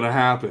 it's gonna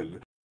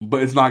happen.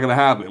 But it's not gonna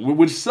happen,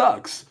 which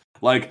sucks.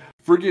 Like,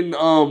 freaking,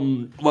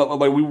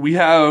 like we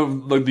have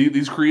like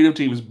these creative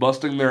teams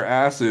busting their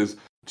asses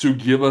to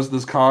give us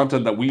this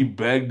content that we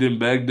begged and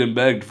begged and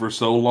begged for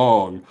so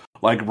long.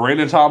 Like,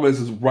 Brandon Thomas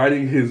is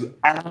writing his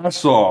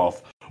ass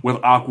off with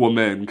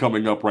Aquaman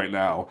coming up right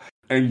now,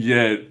 and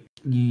yet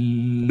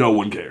no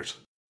one cares.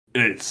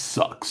 It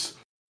sucks.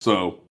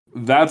 So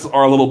that's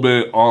our little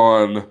bit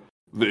on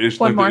the issue.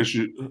 One more.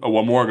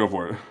 One more, go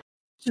for it.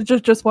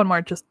 Just one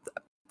more. Just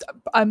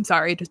I'm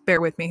sorry, just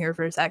bear with me here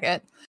for a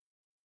second.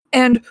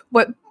 And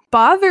what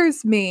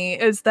bothers me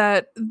is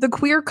that the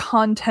queer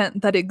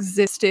content that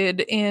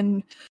existed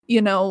in,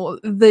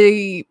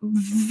 the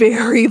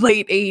very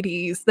late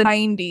 80s, the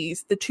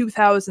 90s, the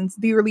 2000s,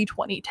 the early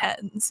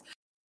 2010s,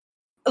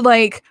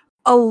 like,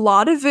 a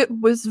lot of it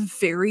was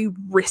very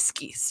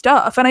risky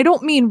stuff. And I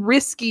don't mean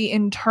risky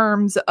in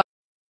terms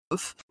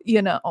of,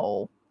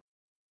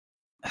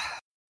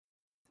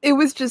 it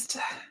was just,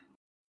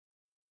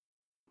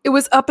 it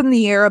was up in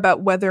the air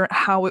about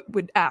how it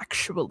would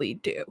actually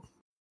do.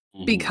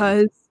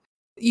 Because,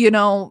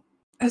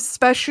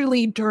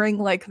 especially during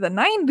like the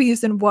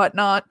 90s and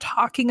whatnot,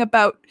 talking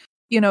about,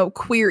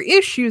 queer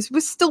issues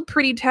was still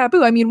pretty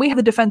taboo. I mean, we had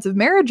the Defense of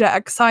Marriage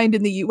Act signed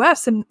in the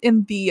US in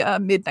the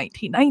mid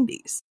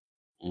 1990s.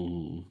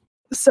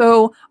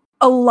 So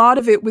a lot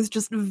of it was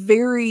just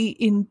very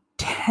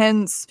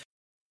intense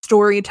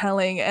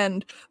storytelling,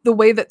 and the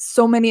way that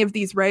so many of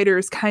these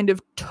writers kind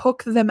of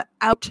took them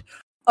out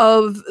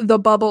of the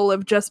bubble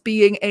of just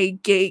being a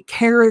gay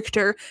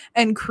character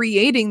and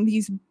creating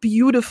these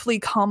beautifully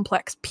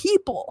complex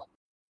people.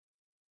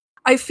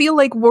 I feel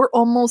like we're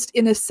almost,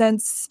 in a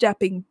sense,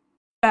 stepping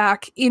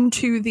back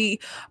into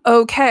the,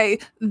 okay,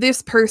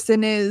 this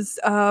person is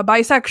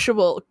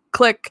bisexual,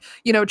 click,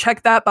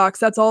 check that box,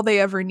 that's all they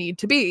ever need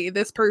to be.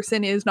 This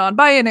person is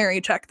non-binary,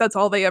 check, that's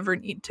all they ever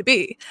need to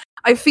be.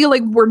 I feel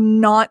like we're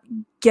not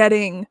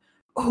getting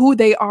who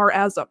they are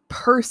as a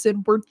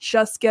person. We're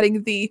just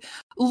getting the,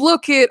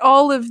 look at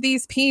all of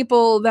these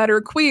people that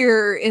are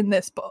queer in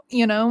this book,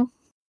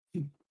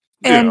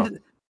 And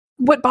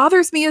what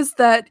bothers me is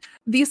that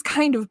these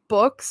kind of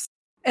books,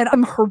 and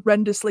I'm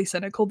horrendously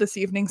cynical this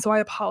evening, so I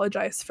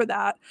apologize for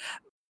that,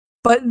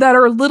 but that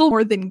are little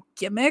more than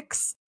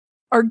gimmicks,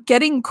 are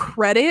getting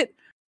credit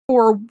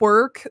for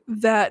work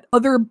that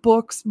other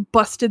books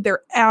busted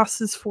their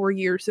asses 4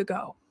 years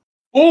ago.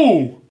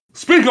 Oh,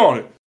 speak on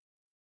it.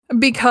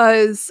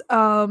 Because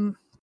I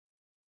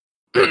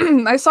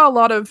saw a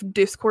lot of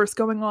discourse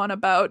going on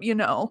about,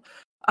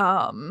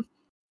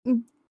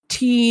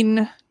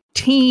 teen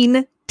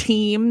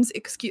teams.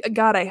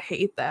 God, I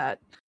hate that.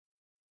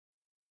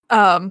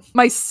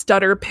 My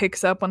stutter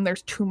picks up when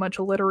there's too much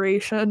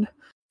alliteration.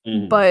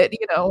 But,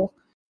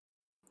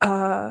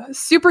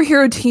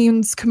 superhero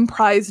teams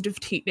comprised of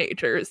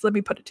teenagers, let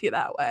me put it to you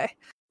that way.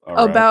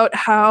 About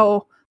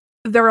how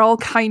they're all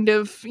kind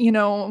of,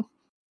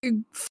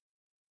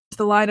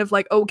 the line of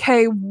like,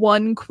 okay,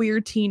 one queer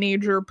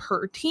teenager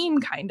per team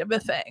kind of a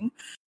thing.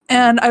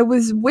 And I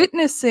was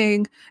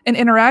witnessing an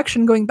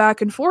interaction going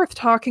back and forth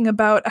talking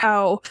about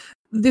how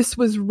this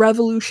was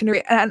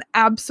revolutionary and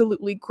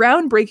absolutely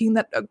groundbreaking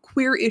that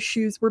queer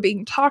issues were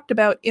being talked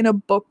about in a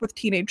book with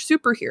teenage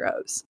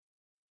superheroes.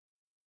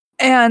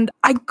 And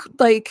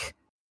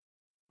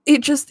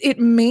it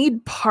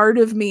made part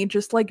of me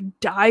just like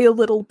die a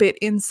little bit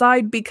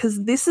inside,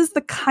 because this is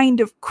the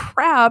kind of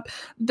crap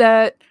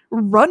that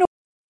Runaways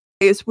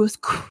was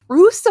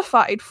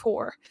crucified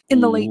for in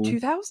the late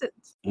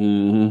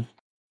 2000s.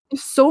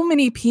 So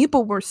many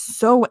people were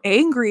so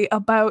angry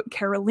about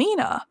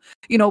Carolina,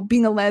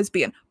 being a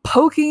lesbian,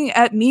 poking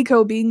at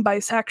Nico being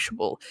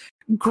bisexual.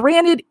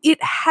 Granted,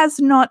 it has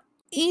not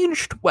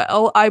aged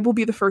well, I will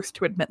be the first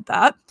to admit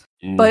that,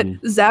 but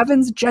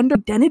Zavin's gender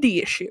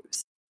identity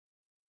issues,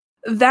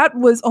 that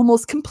was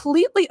almost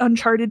completely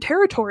uncharted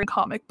territory in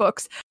comic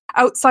books,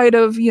 outside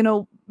of,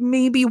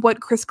 maybe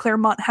what Chris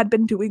Claremont had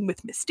been doing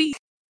with Mystique.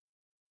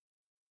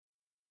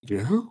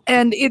 Yeah.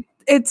 And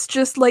it's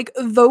just like,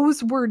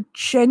 those were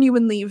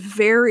genuinely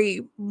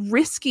very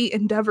risky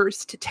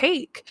endeavors to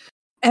take.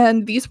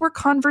 And these were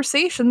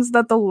conversations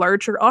that the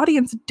larger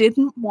audience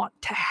didn't want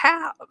to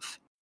have.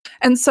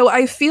 And so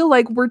I feel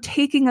like we're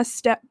taking a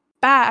step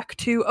back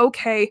to,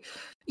 okay,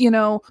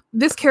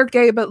 this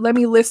character gay, but let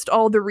me list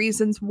all the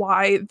reasons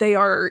why they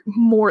are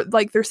more,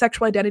 like, their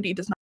sexual identity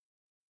does not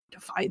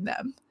define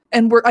them.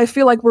 And I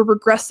feel like we're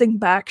regressing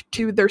back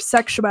to their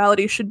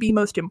sexuality should be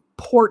most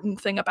important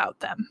thing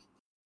about them.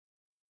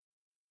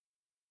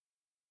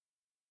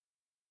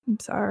 I'm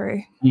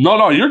sorry.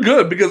 No, you're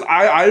good, because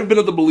I've been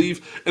of the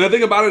belief, and the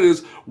thing about it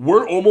is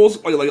we're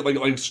almost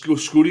like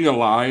scooting a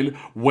line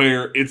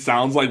where it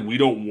sounds like we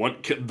don't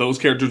want those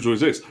characters to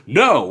exist.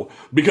 No,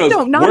 because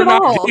we're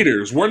not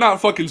gators. We're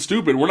not fucking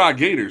stupid. We're not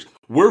gators.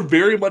 We're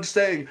very much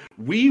saying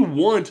we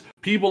want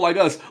people like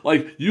us.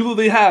 Like, you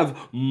literally have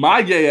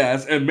my gay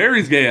ass and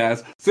Mary's gay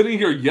ass sitting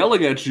here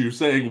yelling at you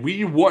saying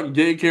we want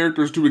gay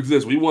characters to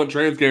exist. We want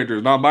trans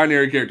characters,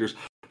 non-binary characters,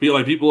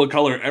 people of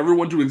color,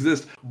 everyone to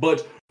exist.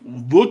 But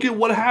look at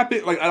what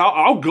happened. Like,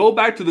 I'll go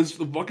back to this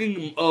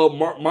fucking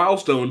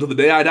milestone to the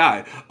day I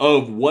die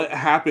of what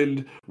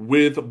happened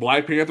with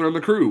Black Panther and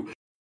the crew.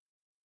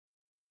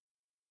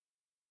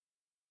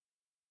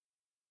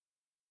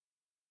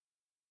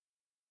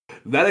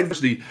 that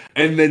existed,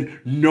 and then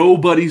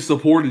nobody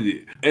supported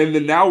it. And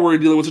then now we're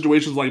dealing with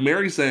situations like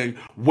Mary's saying,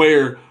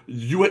 where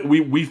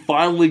we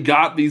finally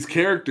got these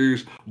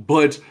characters,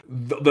 but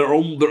their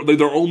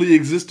only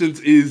existence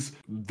is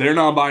they're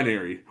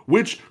non-binary.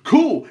 Which,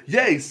 cool,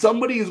 yay,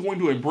 somebody is going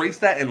to embrace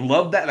that and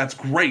love that, and that's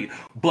great.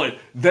 But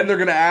then they're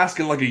gonna ask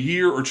in like a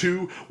year or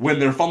two when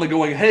they're finally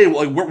going, hey,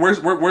 like where's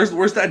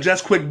that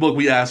Jess Quick book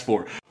we asked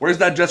for? Where's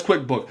that Jess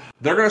Quick book?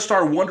 They're gonna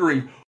start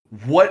wondering,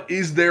 what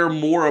is there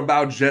more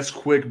about Jess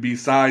Quick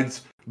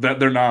besides that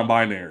they're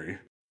non-binary?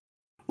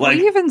 Like,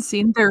 have you even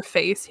seen their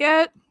face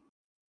yet?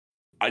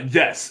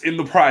 Yes, in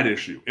the Pride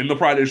issue. In the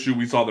Pride issue,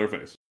 we saw their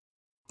face.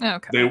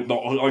 Okay.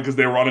 Because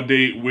they were on a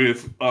date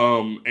with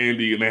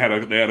Andy, and they had a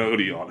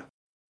hoodie on.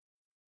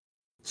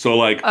 So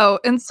like, oh,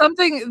 and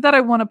something that I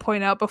want to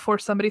point out before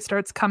somebody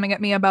starts coming at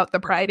me about the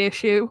Pride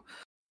issue,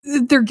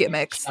 they're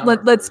gimmicks.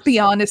 Let's be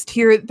honest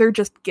here, they're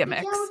just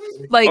gimmicks.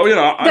 Like,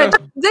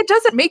 that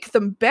doesn't make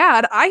them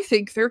bad. I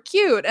think they're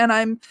cute, and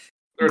I'm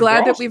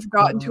glad that we've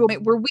gotten to a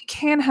point where we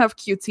can have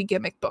cutesy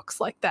gimmick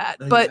books like that.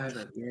 But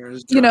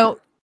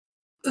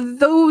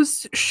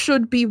those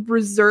should be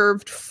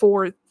reserved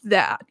for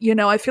that.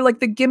 I feel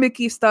like the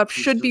gimmicky stuff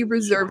should be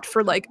reserved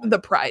for like the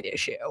Pride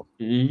issue,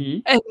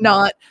 and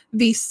not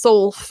the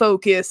sole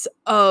focus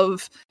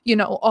of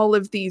all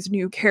of these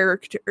new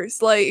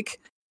characters.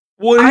 Like,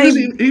 well, here's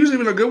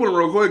even a good one,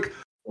 real quick.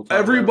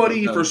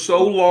 Everybody for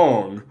so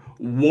long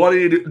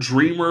wanted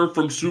Dreamer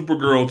from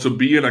Supergirl to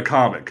be in a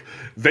comic.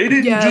 They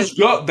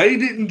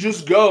didn't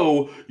just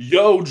go,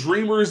 yo,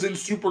 Dreamer's in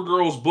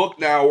Supergirl's book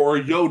now, or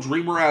yo,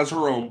 Dreamer has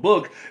her own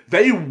book.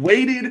 They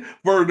waited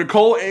for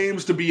Nicole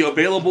Ames to be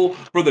available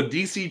for the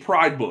DC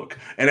Pride book,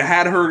 and it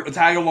had her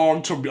tag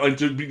along to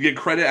get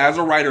credit as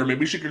a writer.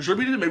 Maybe she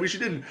contributed, maybe she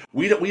didn't.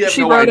 We have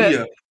no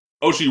idea.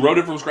 Oh, she wrote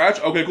it from scratch?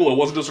 Okay, cool. It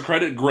wasn't just a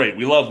credit? Great.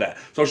 We love that.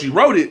 So she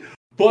wrote it,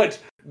 but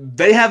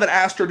they haven't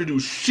asked her to do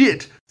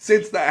shit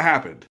since that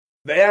happened.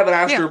 They haven't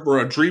asked her for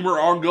a Dreamer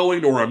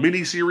ongoing or a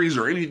mini-series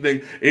or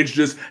anything. It's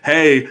just,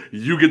 hey,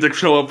 you get to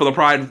show up for the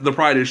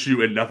Pride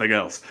issue and nothing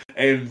else.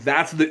 And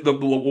that's at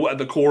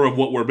the core of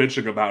what we're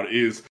bitching about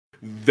is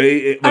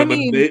they're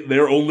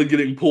only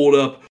getting pulled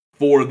up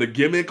for the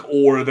gimmick,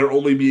 or they're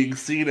only being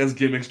seen as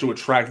gimmicks to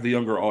attract the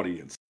younger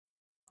audience.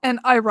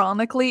 And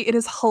ironically, it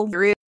is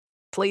hilariously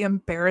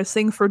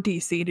embarrassing for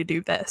DC to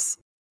do this.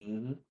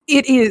 Mm-hmm.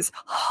 It is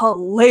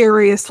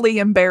hilariously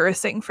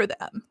embarrassing for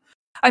them.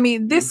 I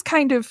mean, this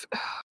kind of...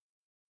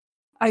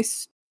 I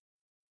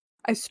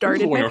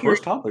started my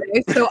first topic,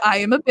 today, so I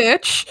am a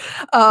bitch.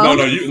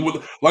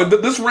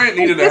 This rant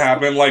needed to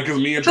happen, because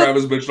me and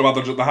Travis bitched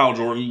about the Hal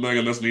Jordan thing,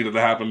 and this needed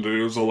to happen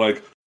too. So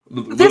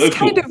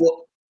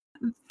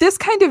this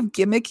kind of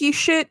gimmicky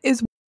shit is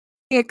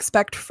what I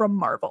expect from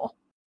Marvel.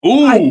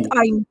 Ooh,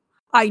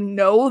 I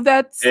know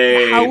that's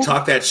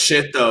talk that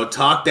shit though.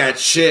 Talk that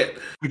shit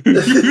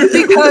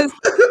because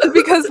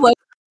like.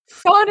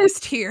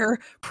 Honest here,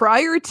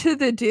 prior to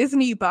the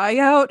Disney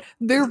buyout,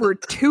 there were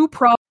two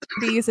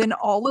properties in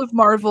all of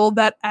Marvel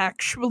that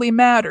actually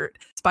mattered: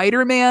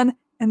 Spider-Man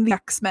and the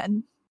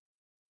X-Men.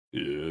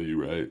 Yeah,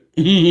 you're right.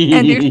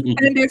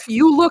 and if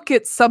you look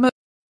at some of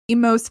the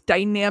most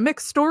dynamic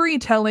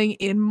storytelling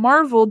in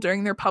Marvel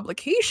during their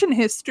publication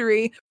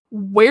history,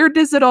 where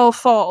does it all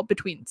fall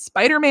between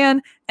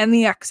Spider-Man and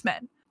the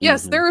X-Men?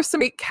 Yes, there are some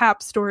great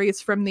Cap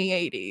stories from the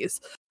 80s.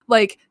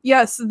 Like,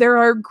 yes, there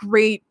are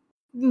great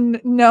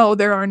no,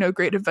 there are no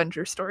great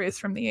Avenger stories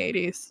from the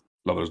 80s.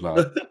 No, there's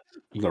not.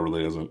 There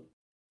really isn't.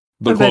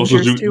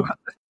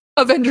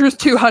 Avengers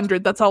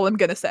 200, that's all I'm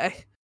going to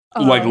say.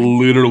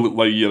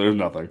 Literally, there's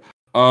nothing.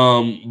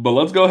 But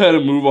let's go ahead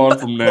and move on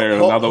from there.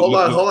 Hold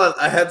on.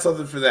 I had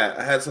something for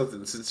that.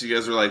 Since you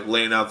guys were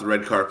laying out the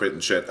red carpet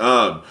and shit.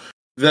 The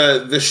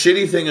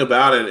shitty thing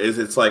about it is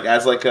it's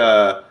as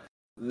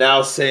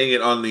now saying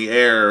it on the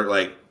air,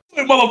 hey,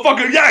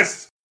 motherfucker,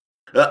 yes!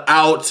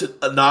 Out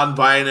a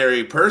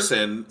non-binary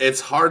person, it's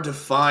hard to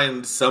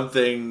find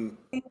something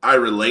I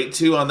relate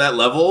to on that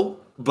level,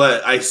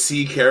 but I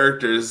see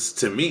characters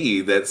to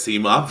me that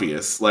seem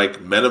obvious, like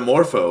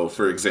Metamorpho,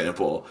 for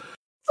example.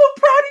 So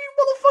proud of you,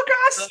 motherfucker!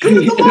 I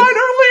screwed the line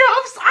earlier.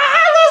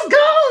 Let's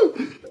go!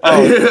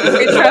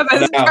 Hey,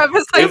 Travis,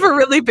 I have a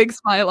really big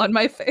smile on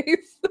my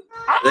face.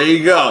 There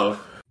you go.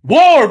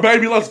 War,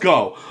 baby, let's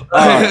go.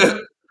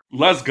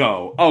 Let's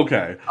go.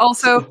 Okay.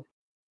 Also,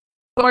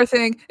 more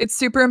thing, it's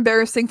super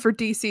embarrassing for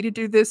DC to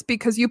do this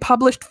because you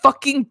published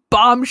fucking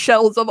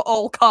Bombshells of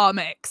all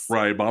comics.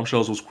 Right,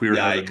 Bombshells was queer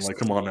heaven.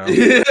 Come on now.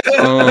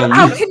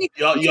 How can you?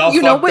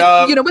 You know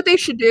what they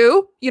should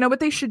do? You know what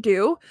they should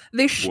do?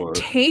 They should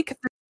take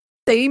the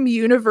same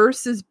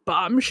universe as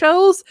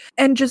Bombshells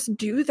and just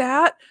do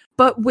that,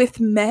 but with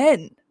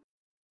men.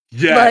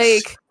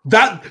 Yes,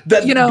 that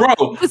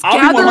bro. Just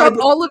gather up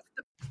all of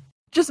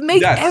Just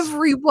make Yes.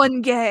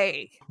 everyone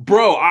gay.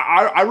 Bro,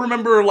 I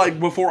remember like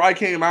before I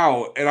came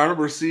out, and I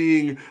remember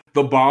seeing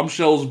the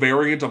Bombshells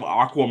variant of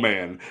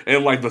Aquaman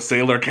and like the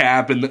sailor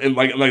cap and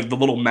like the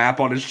little map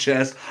on his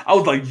chest. I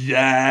was like,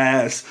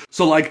 yes.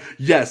 So like,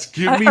 yes,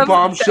 give I me have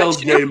Bombshells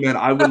that gay too. man.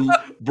 I would,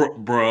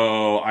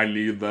 bro, I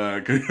need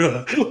that.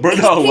 Bro,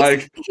 no,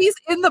 like He's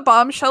in the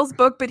Bombshells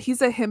book, but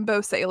he's a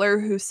himbo sailor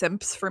who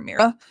simps for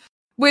Mira,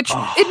 which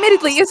ah,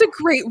 admittedly is a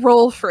great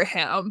role for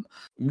him.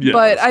 yes.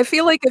 But I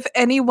feel like if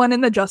anyone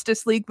in the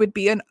Justice League would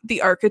be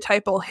the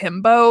archetypal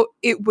himbo,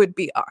 it would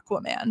be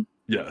Aquaman.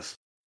 Yes.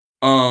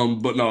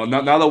 But no,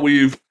 now that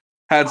we've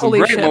had some Holy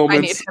great shit, I need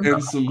moments himbo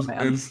and some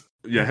Aquaman.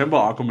 yeah,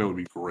 Himbo Aquaman would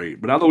be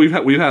great. But now that we've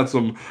had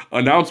some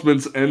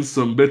announcements and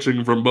some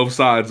bitching from both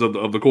sides of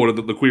the court,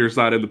 the queer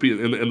side and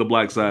the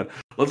black side,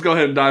 let's go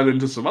ahead and dive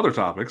into some other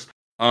topics.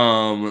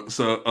 The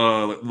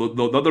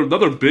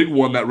other big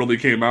one that really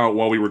came out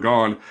while we were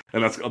gone,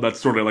 and that's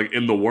sort of like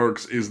in the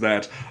works, is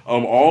that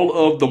all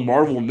of the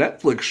Marvel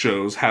Netflix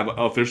shows have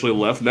officially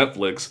left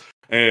Netflix,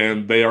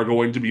 and they are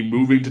going to be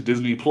moving to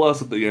Disney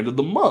Plus at the end of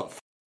the month.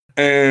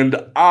 And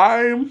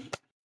I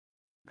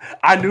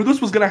knew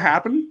this was gonna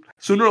happen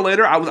sooner or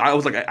later. I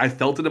was like, I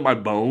felt it in my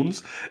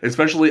bones,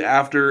 especially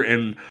after,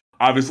 and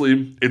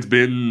obviously it's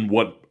been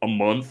what, a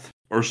month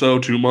or so,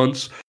 2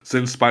 months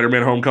since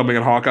Spider-Man: Homecoming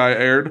and Hawkeye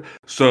aired.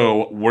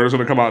 So we're just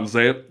gonna come out and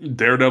say it: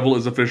 Daredevil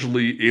is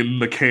officially in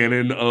the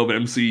canon of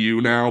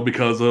MCU now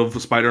because of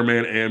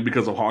Spider-Man and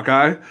because of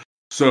Hawkeye.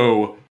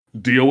 So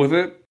deal with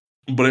it.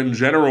 But in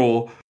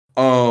general,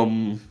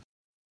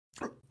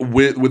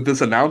 with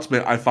this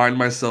announcement, I find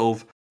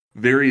myself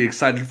very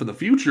excited for the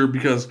future,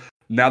 because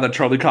now that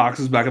Charlie Cox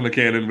is back in the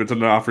canon, Vincent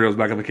D'Onofrio is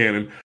back in the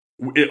canon,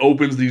 it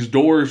opens these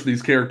doors for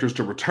these characters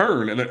to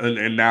return.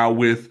 And now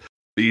with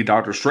the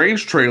Doctor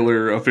Strange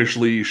trailer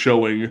officially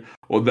showing,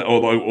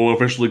 or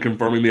officially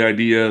confirming the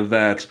idea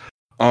that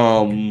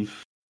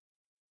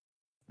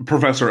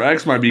Professor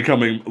X might be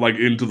coming like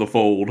into the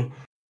fold,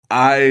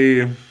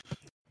 I'm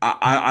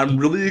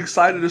really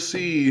excited to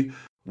see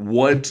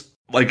what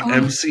like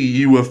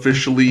MCU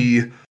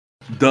officially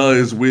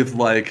does with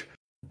like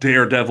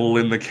Daredevil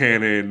in the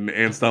canon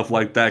and stuff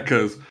like that,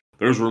 because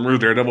there's rumors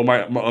Daredevil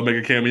might make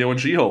a cameo in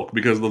She-Hulk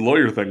because of the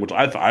lawyer thing, which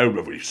I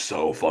would be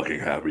so fucking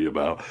happy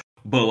about.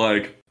 But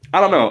like, I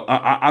don't know.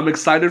 I'm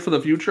excited for the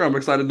future. I'm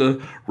excited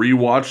to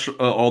rewatch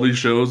all these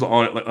shows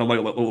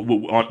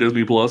on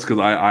Disney Plus, because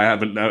I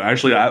haven't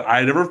actually.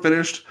 I never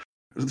finished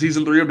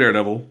season 3 of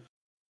Daredevil,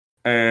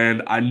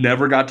 and I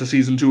never got to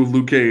season 2 of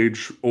Luke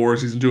Cage or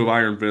season 2 of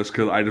Iron Fist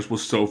because I just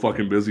was so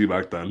fucking busy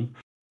back then.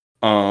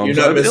 You're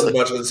not missing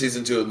much on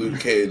season 2 of Luke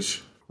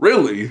Cage.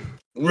 Really?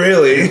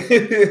 Really?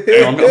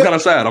 I'm kind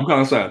of sad.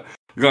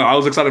 I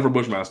was excited for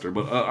Bushmaster,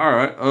 but all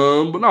right.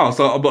 But no.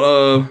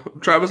 So,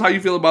 Travis, how you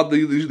feel about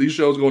these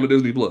shows going to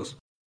Disney Plus?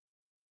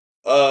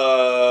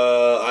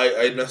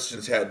 I messaged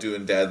in chat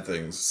doing dad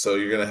things, so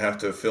you're gonna have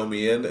to fill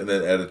me in and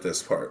then edit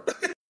this part.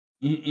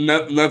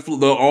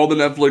 Netflix, all the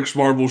Netflix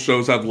Marvel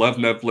shows have left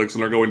Netflix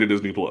and are going to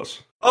Disney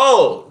Plus.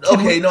 Oh,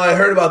 okay. No, I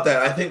heard about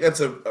that. I think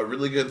that's a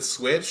really good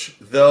switch,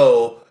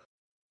 though.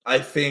 I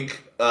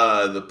think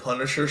the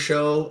Punisher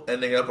show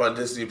ending up on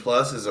Disney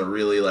Plus is a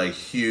really like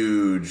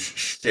huge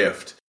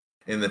shift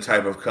in the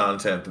type of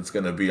content that's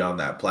going to be on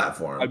that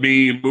platform. I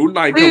mean, Moon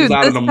Knight comes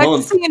out in a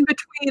month. The scene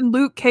between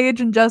Luke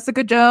Cage and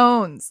Jessica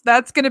Jones,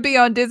 that's going to be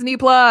on Disney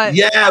Plus.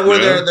 Yeah, where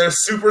they're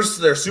super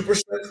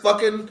strength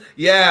fucking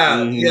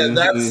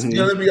that's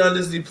going to be on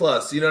Disney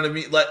Plus. You know what I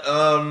mean? Like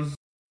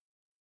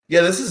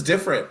yeah, this is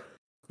different.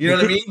 You know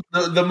what I mean?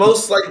 The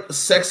most like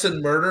sex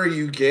and murder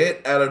you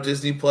get out of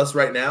Disney Plus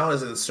right now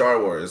is in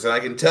Star Wars, and I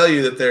can tell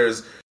you that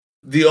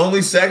the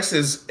only sex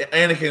is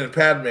Anakin and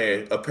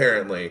Padme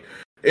apparently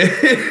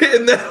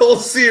in that whole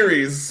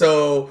series.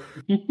 So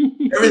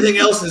everything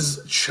else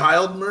is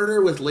child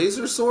murder with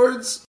laser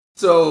swords.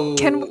 So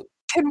can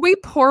we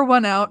pour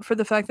one out for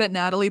the fact that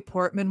Natalie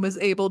Portman was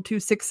able to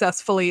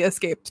successfully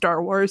escape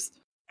Star Wars?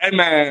 Hey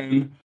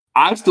man,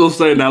 I still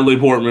say Natalie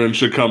Portman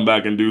should come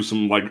back and do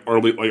some like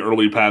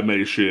early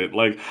Padme shit.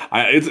 Like,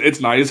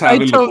 it's nice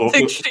having. I don't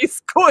think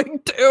she's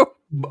going to.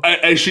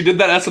 She did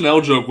that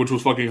SNL joke, which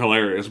was fucking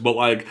hilarious. But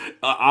like,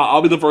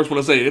 I'll be the first one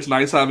to say it's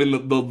nice having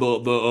the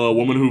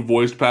woman who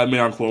voiced Padme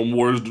on Clone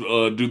Wars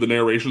do the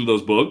narration of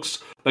those books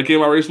that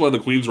came out recently, the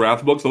Queen's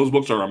Wrath books. Those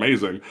books are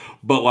amazing.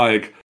 But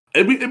like,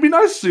 it'd be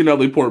nice to see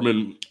Natalie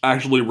Portman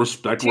actually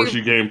respect where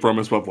she came from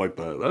and stuff like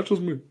that. That's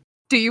just me.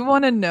 Do you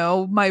want to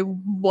know my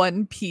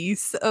one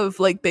piece of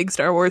like big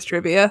Star Wars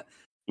trivia?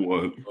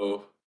 What?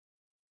 Oh.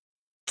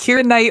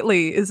 Keira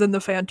Knightley is in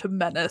the Phantom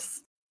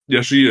Menace.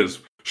 Yeah, she is.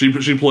 She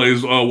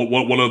plays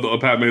one of the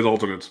Padme's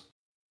alternates.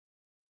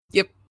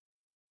 Yep.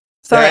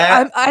 Sorry,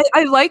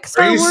 I like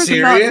Star Wars. Are you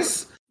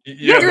serious?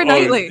 Yeah, Keira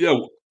Knightley.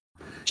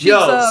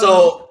 Yeah.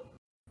 So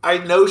I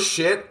know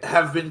shit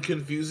have been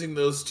confusing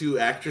those two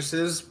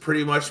actresses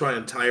pretty much my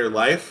entire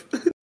life.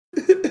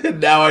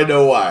 Now I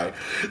know why.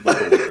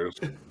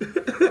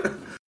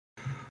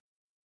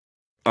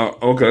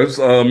 Okay,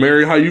 so,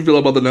 Mary, how you feel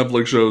about the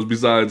Netflix shows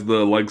besides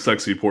the like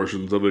sexy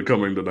portions of it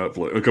coming to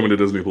Netflix, coming to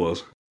Disney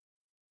Plus?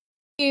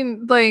 I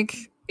mean, like,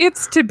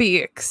 it's to be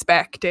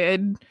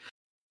expected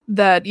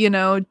that,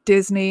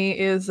 Disney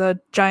is a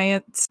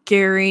giant,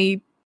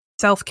 scary,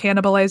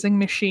 self-cannibalizing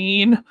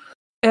machine.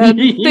 And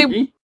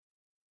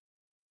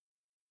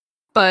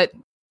but,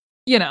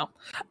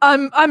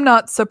 I'm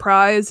not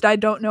surprised. I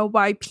don't know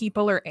why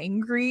people are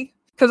angry,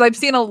 because I've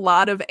seen a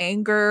lot of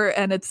anger,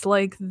 and it's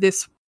like,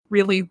 this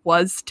really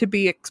was to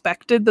be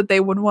expected that they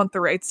wouldn't want the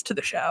rights to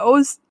the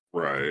shows.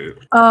 Right.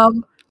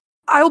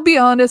 I'll be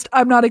honest,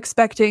 I'm not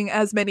expecting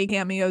as many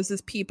cameos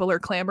as people are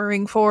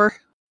clamoring for.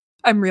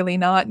 I'm really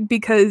not,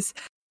 because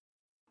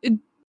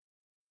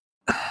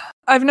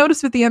I've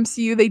noticed with the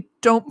MCU, they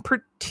don't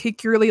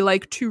particularly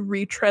like to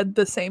retread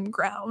the same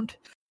ground.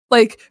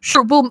 Like,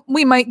 sure,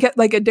 we might get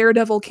like a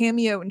Daredevil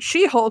cameo in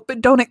She-Hulk,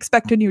 but don't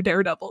expect a new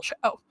Daredevil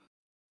show.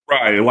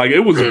 Right, like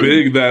it was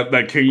big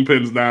that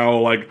Kingpin's now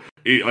like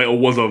it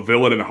was a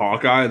villain in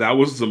Hawkeye. That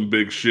was some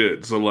big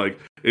shit. So like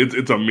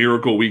it's a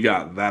miracle we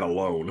got that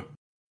alone.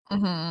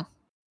 Mm-hmm.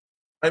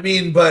 I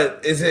mean,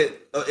 but is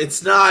it?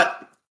 It's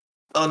not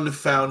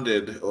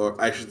unfounded, or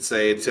I should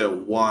say, to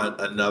want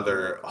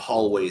another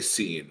hallway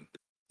scene.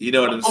 You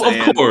know what I'm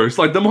saying? Of course,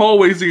 like them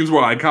hallway scenes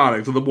were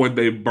iconic to the point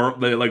they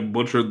like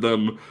butchered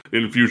them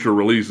in future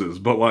releases.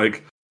 But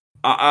like,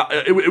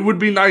 it would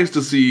be nice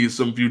to see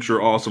some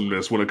future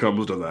awesomeness when it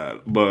comes to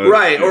that. But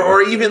right,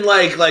 or even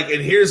like,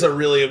 and here's a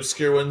really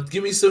obscure one.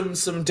 Give me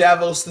some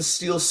Davos the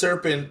Steel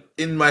Serpent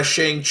in my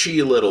Shang-Chi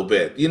a little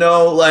bit.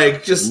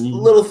 Like just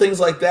little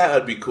things like that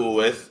I'd be cool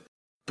with.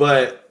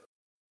 But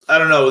I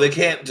don't know. They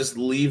can't just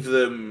leave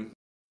them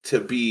to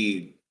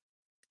be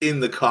in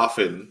the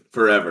coffin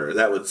forever.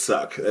 That would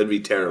suck. That'd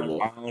be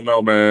terrible. I don't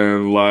know,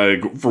 man.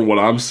 Like for what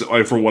I'm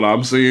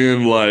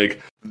seeing,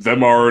 like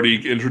them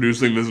already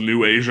introducing this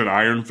new Asian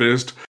Iron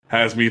Fist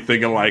has me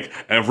thinking like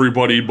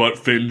everybody but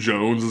Finn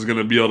Jones is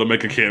gonna be able to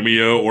make a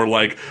cameo, or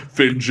like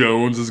Finn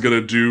Jones is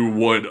gonna do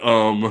what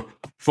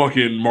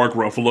fucking Mark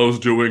Ruffalo's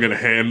doing and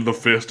hand the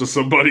fist to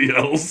somebody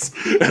else,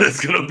 and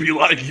it's gonna be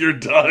like, you're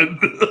done.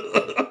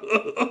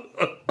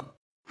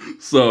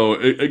 So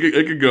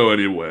it could go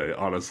anyway,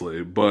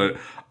 honestly, but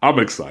I'm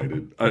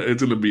excited.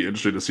 It's going to be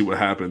interesting to see what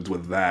happens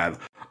with that.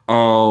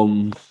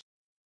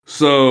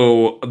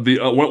 So the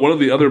one of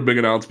the other big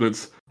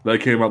announcements that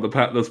came out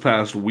this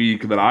past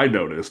week that I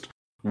noticed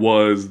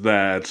was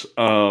that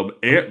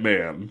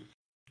Ant-Man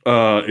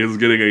is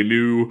getting a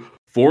new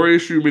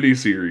 4-issue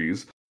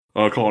miniseries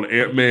called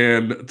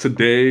Ant-Man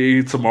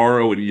Today,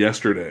 Tomorrow, and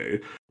Yesterday,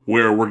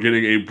 where we're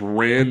getting a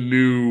brand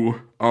new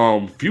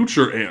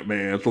future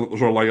Ant-Man, sort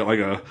of like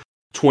a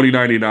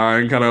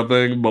 2099 kind of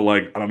thing, but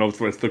like I don't know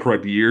if it's the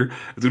correct year.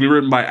 It's gonna be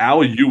written by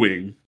Al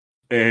Ewing,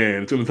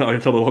 and it's gonna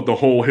tell the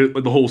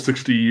whole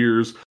 60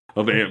 years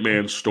of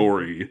Ant-Man's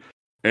story.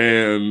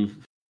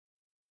 And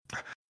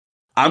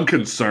I'm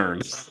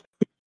concerned.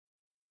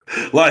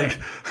 Like,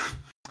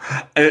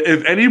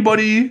 if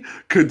anybody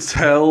could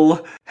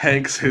tell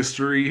Hank's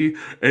history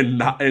and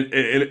not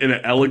in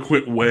an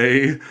eloquent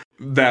way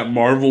that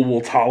Marvel will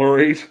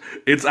tolerate,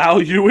 it's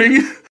Al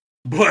Ewing.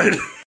 But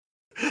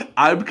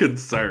I'm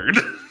concerned.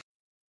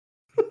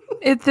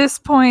 At this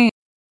point,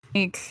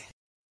 like,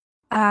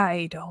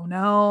 I don't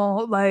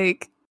know.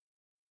 Like,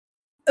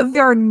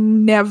 they're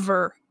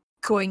never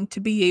going to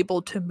be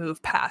able to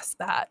move past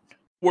that.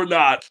 We're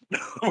not.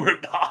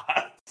 We're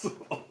not.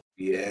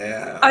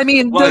 Yeah. I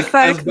mean, like, the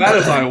fact as bad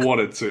as I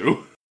wanted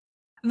to.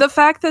 The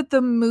fact that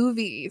the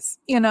movies,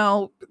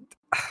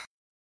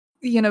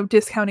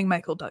 discounting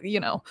Michael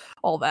Douglas,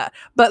 all that.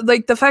 But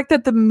like the fact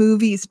that the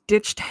movies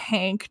ditched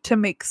Hank to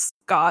make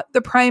Scott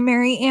the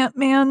primary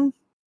Ant-Man,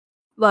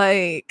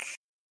 like,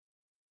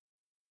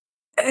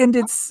 and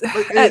it's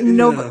at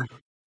no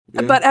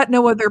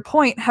other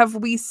point have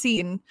we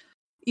seen,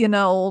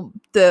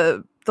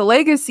 the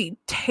legacy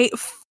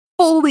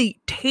fully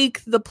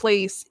take the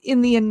place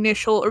in the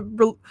initial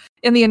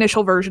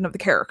version of the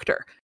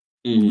character.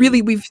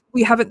 Really, we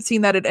haven't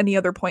seen that at any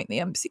other point in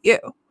the MCU.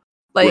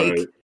 Like,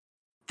 right.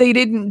 They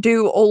didn't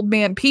do Old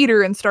Man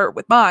Peter and start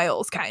with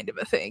Miles, kind of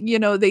a thing.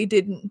 They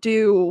didn't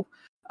do.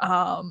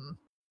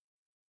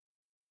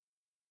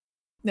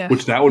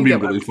 Which that would be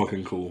really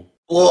fucking cool.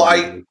 Well,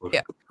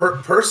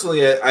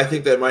 personally, I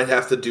think that might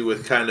have to do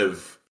with kind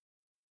of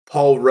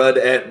Paul Rudd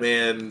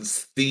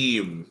Ant-Man's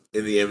theme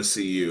in the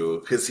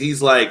MCU, because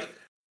he's like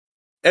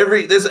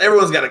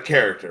everyone's got a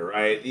character,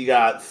 right? You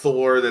got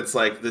Thor, that's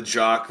like the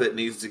jock that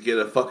needs to get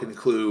a fucking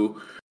clue,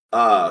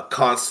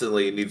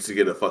 constantly needs to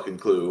get a fucking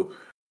clue.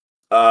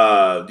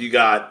 You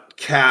got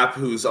Cap,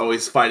 who's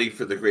always fighting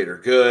for the greater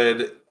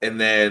good,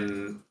 and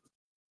then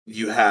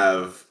you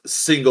have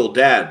Single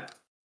Dad.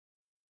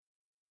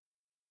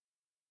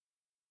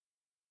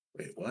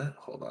 Wait, what?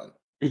 Hold on.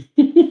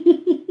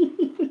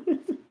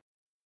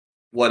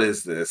 What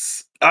is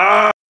this?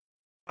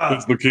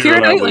 It's the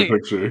Keira Knightley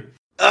picture.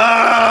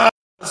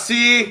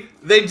 See,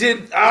 they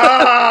did.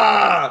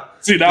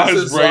 See, now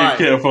his brain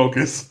can't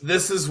focus.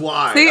 This is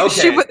why. See,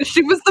 okay.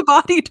 she was the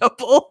body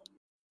double.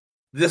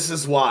 this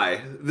is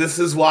why. This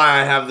is why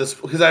I have this,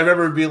 because I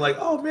remember being like,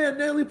 oh man,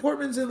 Natalie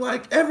Portman's in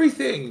like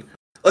everything.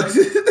 Like,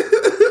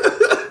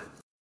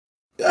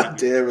 God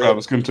damn it.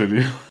 Travis,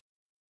 continue.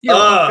 You're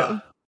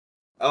welcome.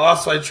 I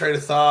lost my train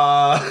of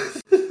thought.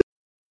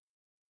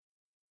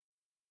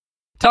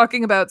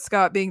 Talking about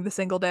Scott being the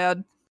single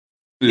dad.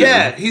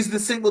 Yeah, he's the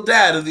single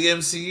dad of the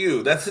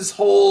MCU. That's his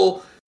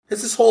whole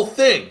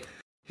thing.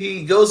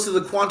 He goes to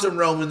the quantum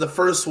realm in the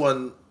first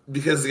one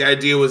because the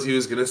idea was he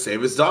was going to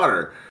save his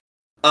daughter.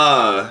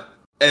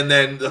 And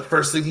then the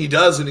first thing he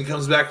does when he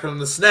comes back from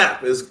the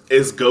snap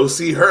is go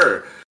see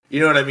her. You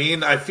know what I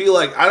mean? I feel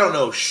like I don't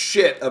know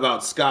shit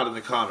about Scott in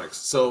the comics,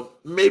 so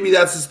maybe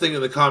that's his thing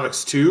in the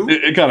comics too.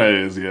 It kind of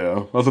is,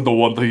 yeah. That's like the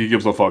one thing he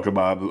gives a fuck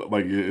about,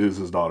 like, is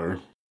his daughter.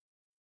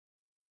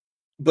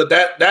 But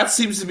that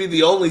seems to be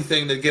the only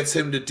thing that gets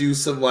him to do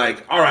some,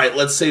 like, all right,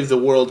 let's save the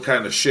world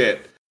kind of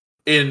shit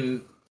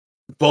in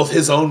both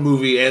his own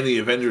movie and the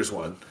Avengers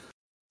one.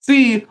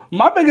 See,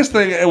 my biggest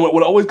thing, and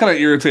what always kind of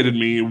irritated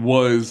me,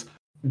 was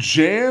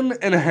Jan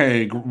and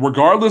Hank,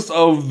 regardless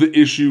of the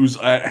issues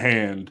at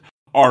hand,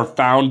 are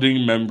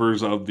founding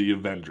members of the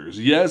Avengers.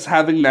 Yes,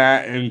 having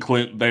Nat and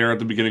Clint there at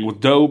the beginning was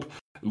dope.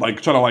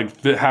 Like, trying to,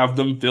 like, have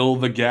them fill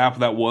the gap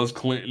that was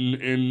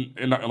Clinton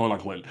not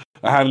Clinton.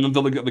 Having them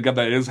fill the gap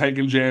that is Hank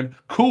and Jan,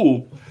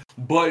 cool.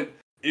 But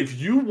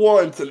if you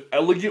want an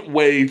elegant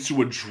way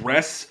to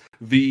address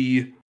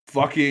the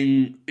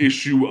fucking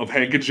issue of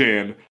Hank and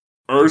Jan,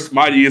 Earth's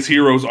Mightiest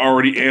Heroes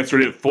already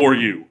answered it for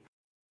you.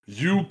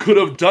 You could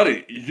have done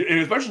it, and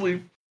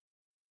especially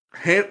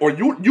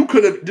you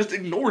could have just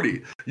ignored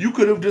it. You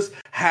could have just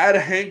had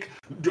Hank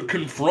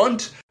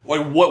confront,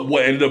 like,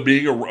 what ended up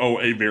being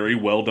a very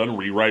well done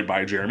rewrite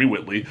by Jeremy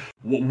Whitley,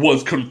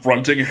 was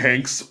confronting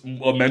Hank's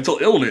mental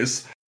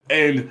illness,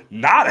 and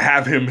not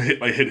have him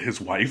hit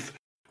his wife,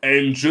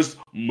 and just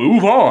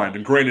move on.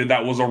 And granted,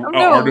 that was an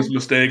artist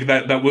mistake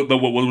that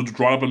was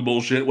drawn up in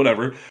bullshit,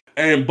 whatever.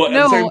 But at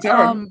the same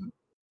time,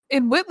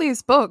 in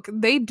Whitley's book,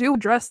 they do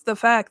address the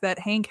fact that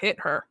Hank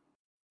hit her.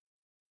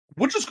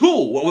 Which is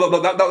cool.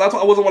 That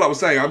wasn't what I was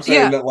saying. I'm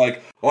saying that,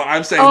 like,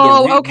 I'm saying.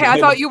 Oh, okay. I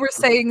thought you were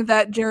saying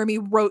that Jeremy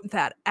wrote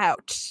that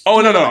out.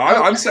 Oh, no.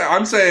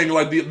 I'm saying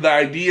like the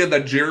idea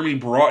that Jeremy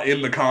brought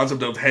in the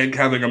concept of Hank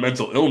having a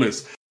mental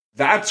illness.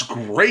 That's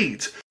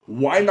great.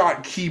 Why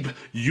not keep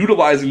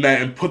utilizing that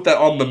and put that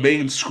on the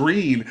main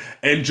screen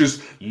and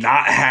just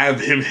not have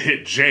him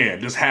hit Jan?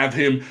 Just have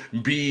him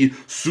be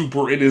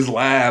super in his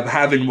lab,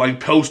 having, like,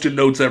 Post-it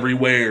notes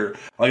everywhere.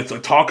 Like, to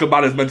talk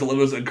about his mental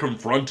illness and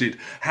confront it.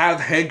 Have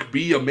Hank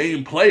be a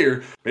main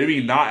player.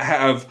 Maybe not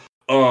have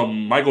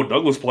Michael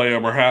Douglas play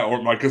him, or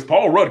because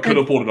Paul Rudd could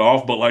have pulled it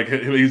off, but, like,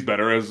 he's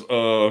better as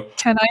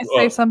Can I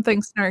say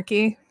something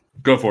snarky?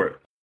 Go for it.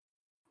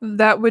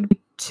 That would be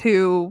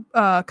too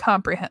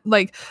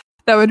like,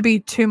 that would be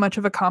too much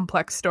of a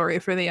complex story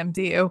for the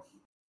MCU.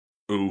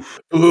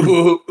 Oof. I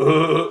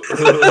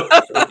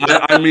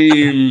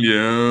mean,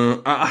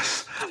 yeah.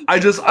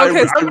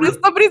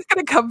 Somebody's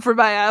gonna come for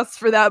my ass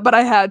for that, but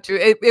I had to.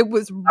 It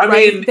was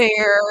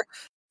there.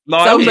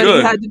 No,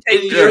 somebody had to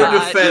take in your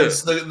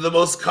defense. The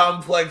most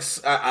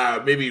complex,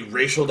 maybe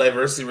racial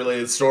diversity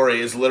related story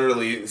is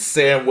literally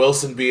Sam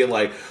Wilson being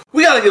like,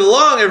 "We gotta get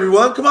along,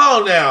 everyone. Come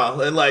on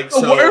now." And like,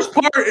 the worst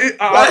part is,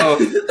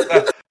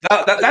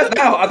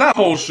 that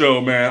whole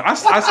show, man. I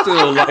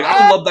still like.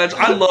 I love that.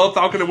 I love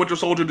Falcon and Winter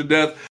Soldier to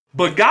death.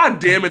 But god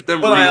damn it,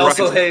 them. But I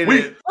also hate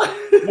it.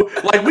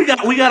 Like, we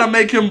gotta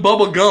make him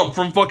Bubba Gump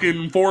from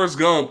fucking Forrest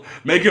Gump.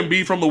 Make him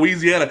be from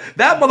Louisiana.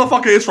 That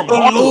motherfucker is from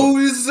Harlem.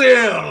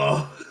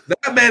 Louisiana.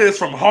 That man is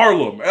from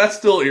Harlem. That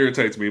still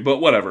irritates me, but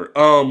whatever.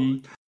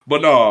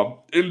 But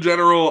no, in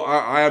general,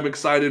 I am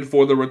excited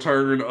for the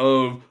return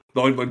of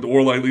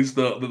at least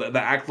the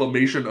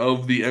acclamation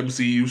of the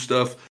MCU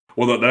stuff,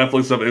 or the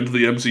Netflix stuff into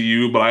the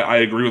MCU. But I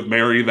agree with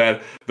Mary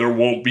that there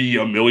won't be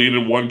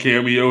 1,000,001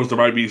 cameos. There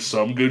might be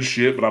some good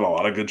shit, but not a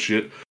lot of good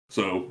shit.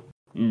 So,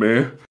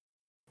 meh.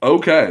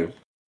 Okay.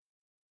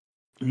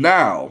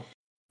 Now,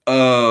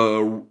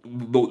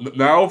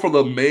 now for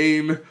the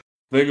main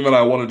thing that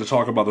I wanted to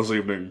talk about this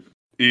evening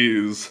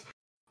is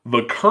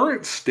the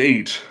current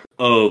state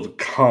of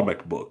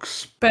comic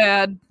books.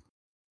 Bad.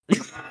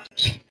 It's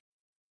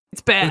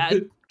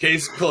bad.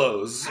 Case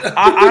closed.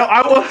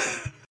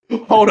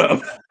 Hold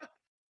up.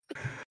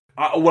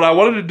 What I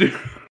wanted to do,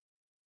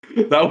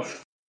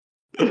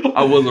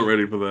 I wasn't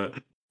ready for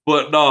that.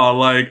 But no,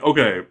 like,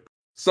 okay.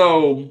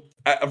 So,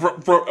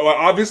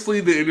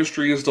 obviously the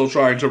industry is still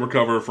trying to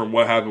recover from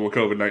what happened with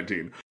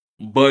COVID-19.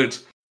 But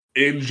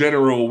in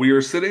general, we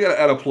are sitting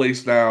at a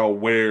place now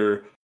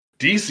where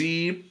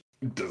DC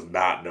does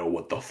not know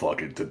what the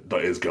fuck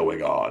is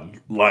going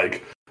on.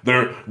 Like,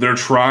 they're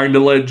trying to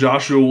let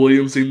Joshua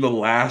Williams seem the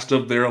last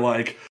of their,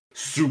 like,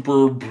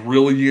 super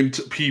brilliant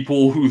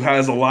people who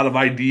has a lot of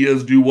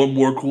ideas do one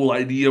more cool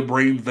idea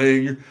brain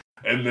thing,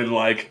 and then,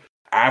 like,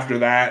 after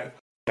that,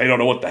 they don't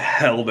know what the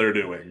hell they're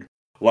doing.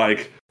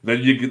 Like,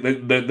 then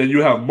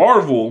you have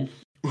Marvel,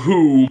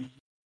 who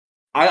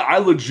I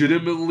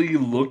legitimately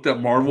looked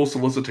at Marvel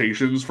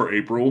solicitations for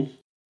April,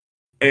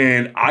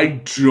 and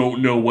I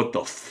don't know what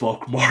the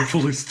fuck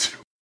Marvel is doing.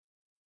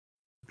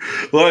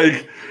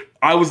 Like,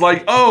 I was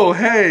like, oh,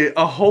 hey,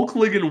 a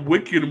Hulkling and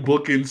Wiccan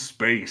book in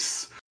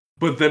space.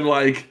 But then,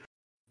 like,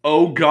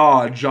 oh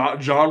god, John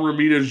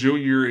Romita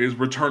Jr. is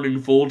returning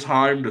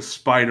full-time to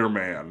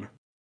Spider-Man.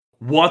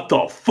 What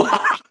the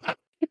fuck?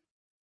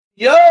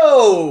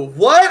 Yo,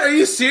 what? Are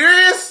you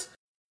serious?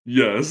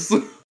 Yes.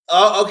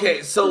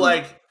 Okay, so,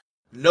 like,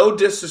 no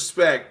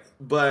disrespect,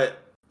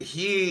 but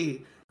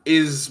he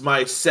is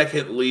my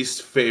second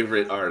least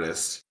favorite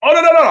artist. Oh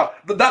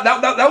no!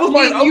 That was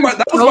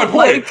my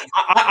point.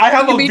 I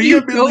have a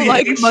vehemently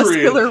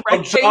hatred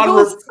of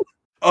John.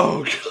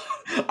 Oh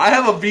god, I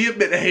have a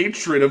vehement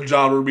hatred of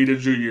John Romita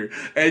Jr.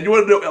 And you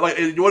want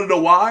to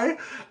know why?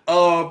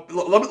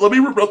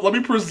 Let me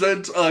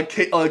present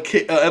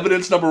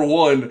evidence number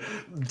one: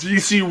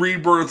 DC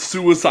Rebirth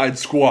Suicide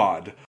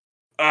Squad.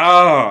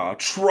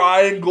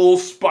 Triangle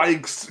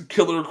Spikes,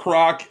 Killer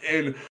Croc,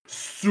 and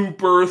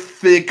super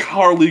thick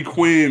Harley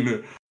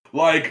Quinn.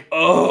 Like,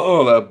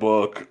 oh, that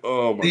book.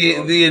 Oh my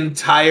god. The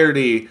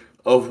entirety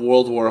of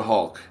World War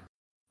Hulk.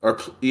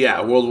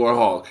 World War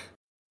Hulk.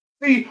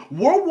 See,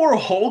 World War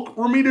Hulk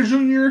Romita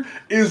Jr.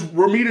 is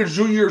Romita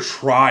Jr.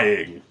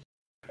 trying.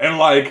 And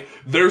like,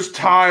 there's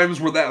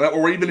times where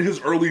or even his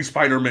early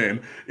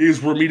Spider-Man is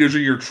Romita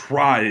Jr.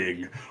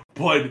 trying.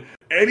 But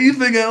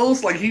anything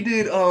else, like he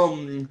did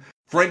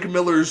Frank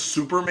Miller's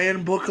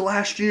Superman book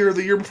last year or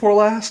the year before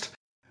last.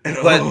 And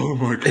oh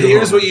my god.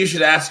 Here's what you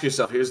should ask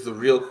yourself. Here's the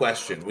real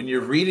question. When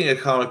you're reading a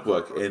comic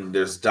book and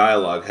there's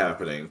dialogue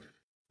happening,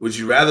 would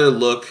you rather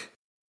look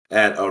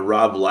at a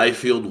Rob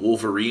Liefeld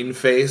Wolverine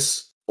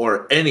face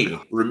or any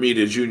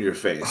Romita Jr.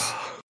 face?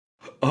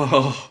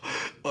 I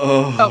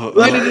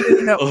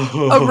didn't know.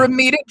 A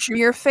Romita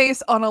Jr.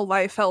 face on a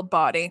Liefeld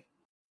body.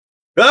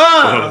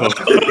 Ah!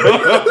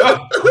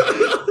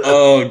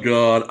 Oh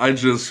god, I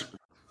just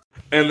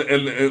and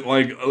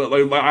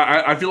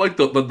I feel like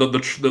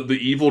the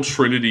evil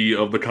trinity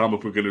of the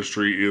comic book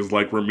industry is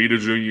like Romita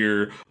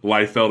Jr.,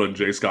 Liefeld, and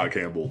J. Scott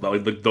Campbell.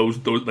 Those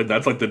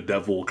that's like the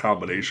devil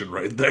combination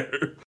right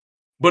there.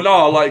 But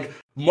no, like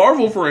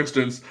Marvel, for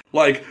instance,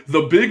 like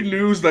the big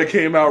news that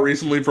came out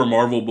recently for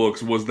Marvel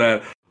books was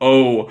that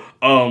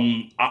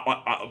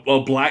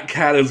Black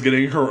Cat is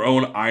getting her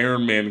own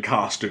Iron Man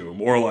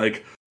costume, or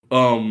like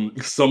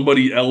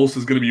somebody else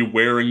is going to be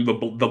wearing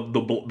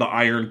the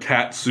Iron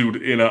Cat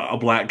suit in a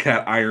Black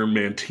Cat Iron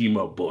Man team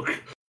up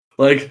book.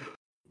 Like,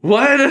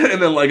 what?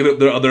 And then like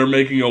they're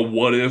making a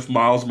What If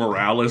Miles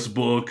Morales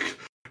book,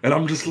 and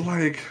I'm just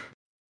like,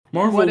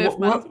 Marvel. What if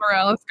Miles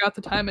Morales got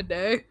the time of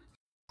day?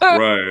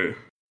 Right.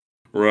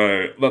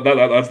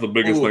 That's the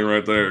biggest thing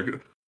right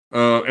there.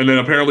 And then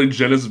apparently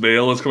Janice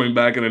Vale is coming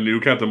back in a new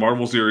Captain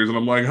Marvel series, and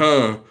I'm like,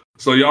 huh?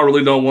 So y'all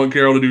really don't want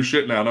Carol to do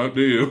shit now,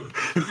 do you?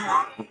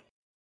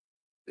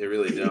 They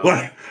really don't.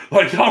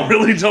 Like y'all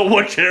really don't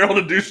want Carol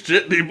to do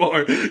shit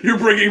anymore. You're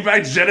bringing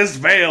back Janice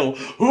Vale.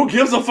 Who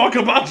gives a fuck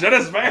about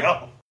Janice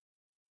Vale?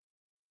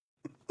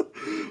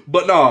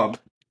 But no,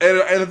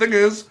 and the thing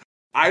is,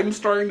 I'm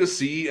starting to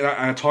see, and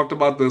I talked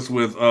about this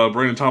with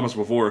Brandon Thomas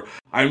before,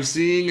 I'm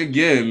seeing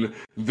again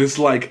this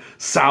like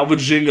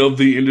salvaging of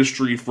the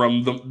industry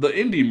from the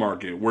indie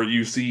market, where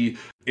you see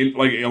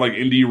like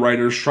indie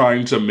writers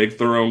trying to make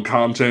their own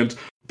content.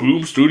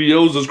 Boom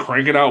Studios is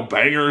cranking out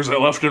bangers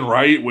left and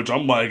right, which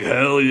I'm like,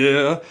 hell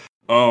yeah.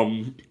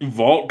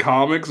 Vault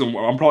Comics, and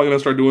I'm probably gonna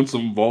start doing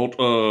some Vault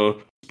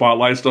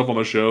spotlight stuff on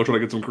the show, trying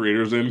to get some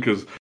creators in,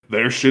 because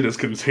their shit is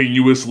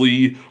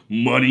continuously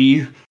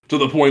money, to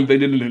the point they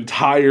did an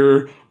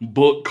entire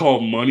book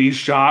called Money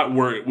Shot,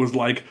 where it was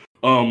like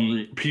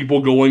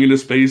people going into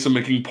space and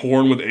making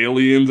porn with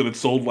aliens, and it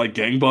sold like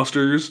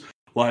gangbusters.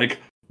 Like,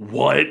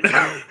 what?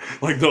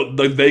 Like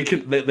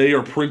they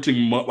are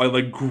printing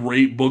like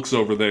great books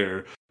over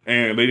there,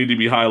 and they need to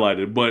be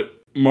highlighted. But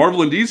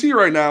Marvel and DC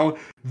right now,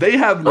 they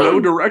have no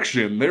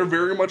direction. They're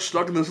very much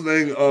stuck in this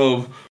thing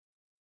of,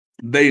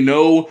 they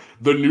know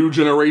the new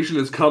generation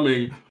is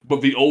coming,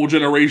 but the old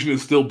generation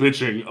is still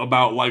bitching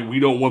about, like, we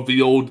don't want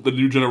the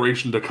new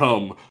generation to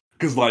come.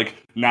 Because, like,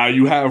 now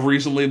you have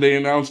recently they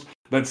announced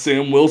that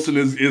Sam Wilson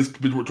is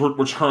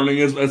returning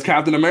as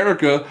Captain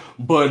America,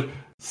 but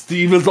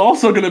Steve is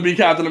also going to be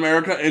Captain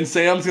America, and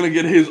Sam's going to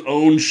get his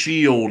own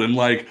shield, and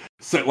like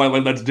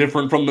that's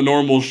different from the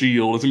normal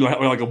shield. It's going to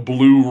be like a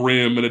blue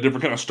rim and a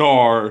different kind of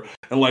star,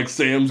 and like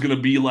Sam's going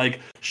to be like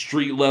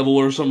street level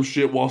or some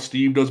shit, while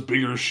Steve does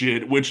bigger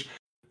shit. Which,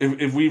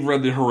 if we've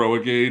read the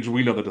Heroic Age,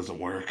 we know that doesn't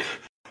work.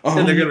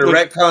 And they're going to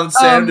retcon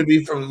Sam to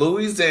be from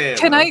Louisiana.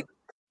 Can I?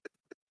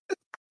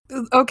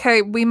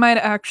 Okay, we might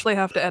actually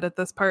have to edit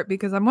this part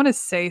because I'm going to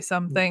say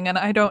something, and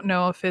I don't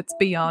know if it's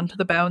beyond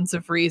the bounds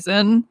of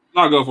reason.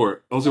 No, go for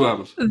it. We'll see what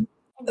happens.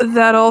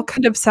 That all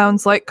kind of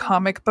sounds like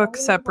comic book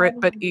separate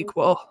but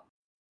equal.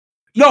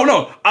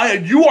 No,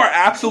 you are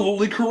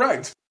absolutely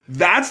correct.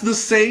 That's the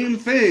same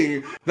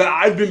thing that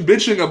I've been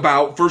bitching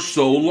about for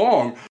so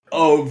long.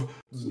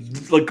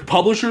 Like,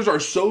 publishers are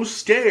so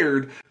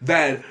scared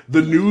that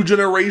the new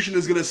generation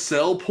is going to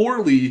sell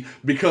poorly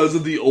because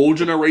of the old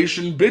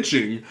generation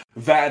bitching,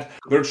 that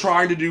they're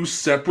trying to do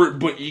separate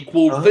but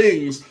equal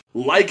things,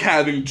 like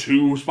having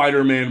 2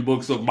 Spider-Man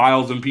books of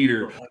Miles and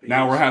Peter.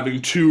 Now we're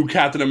having 2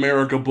 Captain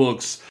America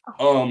books.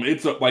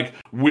 It's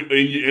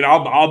and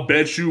I'll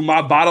bet you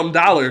my bottom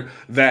dollar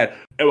that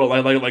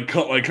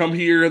come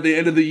here at the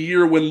end of the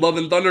year when Love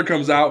and Thunder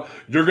comes out,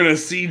 you're gonna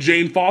see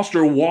Jane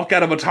Foster walk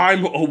out of a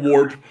time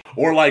warp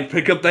or like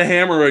pick up the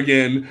hammer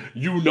again.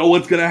 You know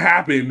what's gonna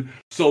happen.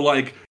 So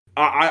like,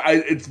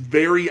 it's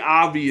very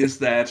obvious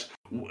that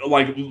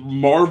like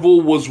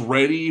Marvel was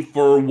ready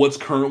for what's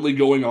currently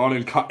going on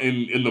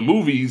in the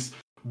movies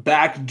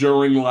back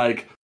during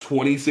like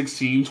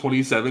 2016,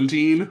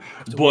 2017,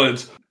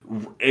 but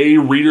A,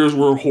 readers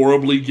were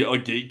horribly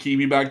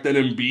gatekeeping back then,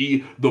 and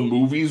B, the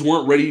movies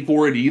weren't ready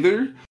for it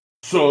either.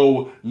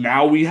 So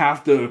now we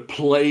have to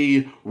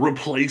play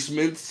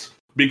replacements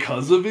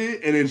because of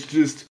it, and it's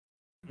just,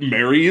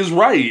 Mary is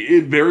right.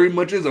 It very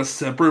much is a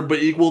separate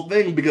but equal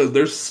thing because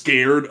they're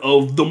scared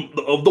of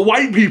the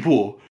white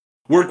people.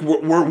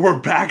 We're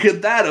back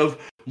at that of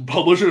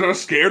publishers are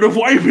scared of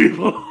white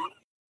people.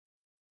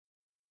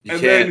 You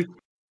can't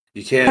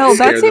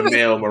scare the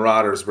male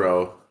marauders,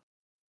 bro.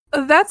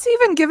 That's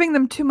even giving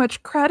them too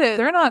much credit.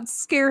 They're not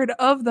scared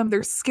of them.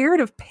 They're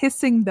scared of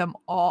pissing them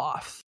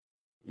off.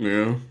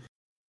 Yeah.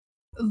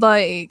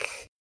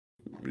 Like,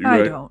 I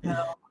don't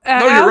know.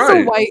 No,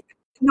 you're right.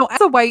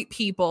 As a white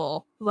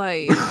people,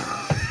 like,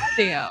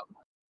 damn.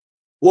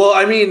 Well,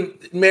 I mean,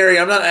 Mary,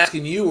 I'm not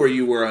asking you where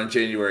you were on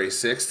January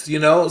 6th, you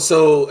know?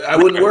 So I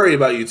wouldn't worry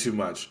about you too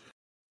much.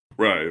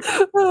 Right.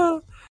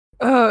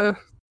 I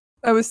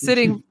was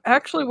sitting,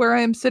 actually where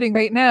I am sitting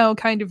right now,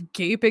 kind of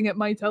gaping at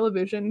my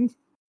television.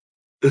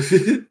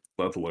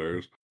 That's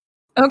hilarious.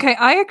 Okay,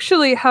 I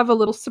actually have a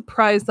little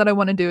surprise that I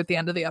want to do at the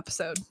end of the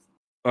episode.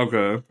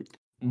 Okay.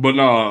 But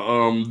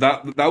no,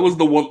 that was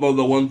the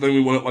one thing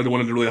we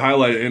wanted to really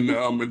highlight. And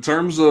in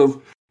terms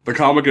of the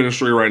comic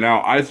industry right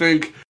now, I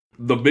think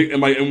the big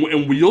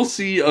and you'll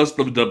see us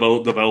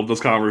develop this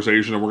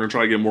conversation, and we're gonna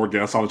try to get more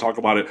guests on to talk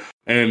about it.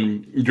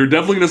 And you're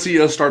definitely gonna see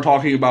us start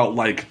talking about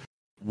like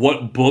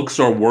what books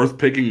are worth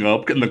picking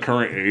up in the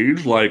current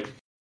age. Like,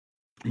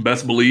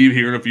 best believe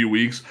here in a few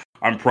weeks,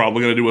 I'm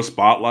probably gonna do a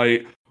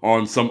spotlight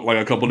on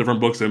a couple different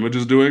books Image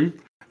is doing,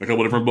 a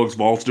couple different books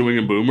Vault's doing,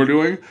 and Boom are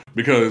doing,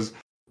 because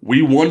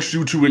we want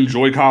you to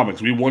enjoy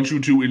comics. We want you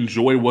to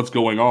enjoy what's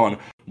going on.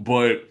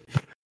 But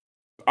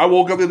I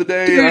woke up the other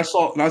day and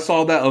I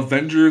saw that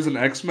Avengers and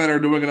X-Men are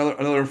doing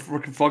another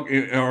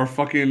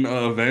fucking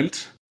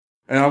event,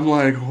 and I'm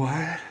like,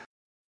 what?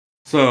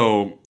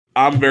 So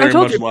I'm very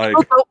much like,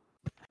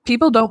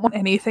 people don't want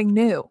anything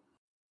new.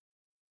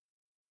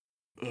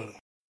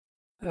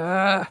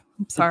 I'm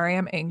sorry,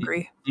 I'm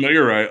angry. No,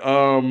 you're right.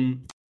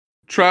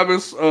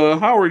 Travis,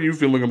 how are you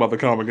feeling about the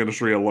comic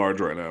industry at large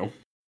right now?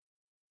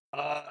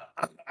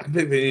 I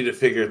think they need to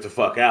figure it the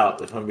fuck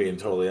out, if I'm being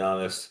totally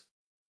honest.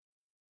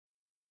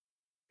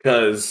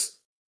 Because,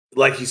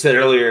 like you said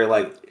earlier,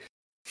 like,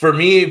 for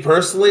me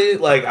personally,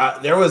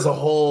 like, there was a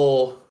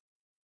whole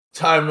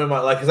time in my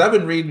life, because I've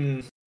been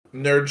reading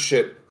nerd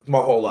shit my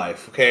whole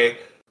life, okay?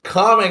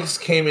 Comics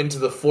came into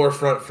the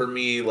forefront for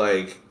me,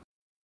 like,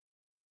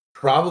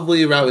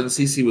 probably around when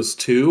CC was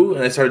 2,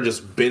 and I started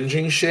just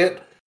binging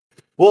shit.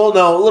 Well,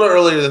 no, a little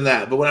earlier than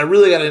that, but when I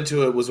really got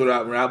into it was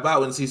about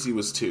when CC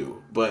was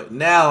 2. But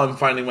now I'm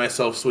finding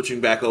myself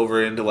switching back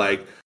over into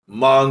like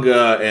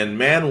manga and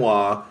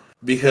manhwa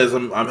because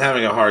I'm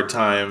having a hard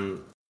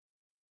time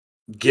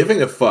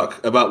giving a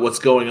fuck about what's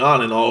going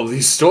on in all of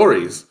these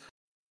stories.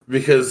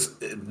 Because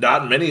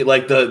not many,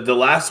 like the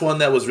last one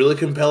that was really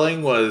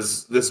compelling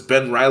was this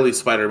Ben Reilly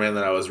Spider-Man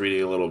that I was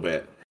reading a little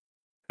bit.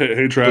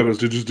 Hey Travis,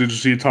 did you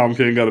see Tom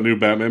King got a new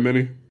Batman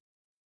mini?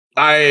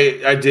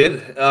 I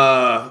did.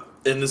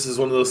 And this is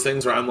one of those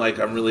things where I'm like,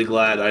 I'm really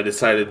glad I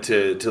decided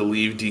to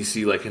leave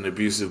DC like an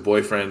abusive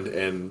boyfriend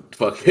and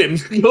fucking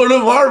go to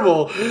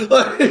Marvel.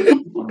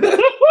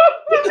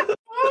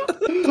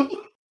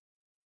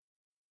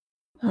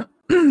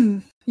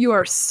 You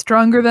are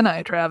stronger than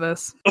I,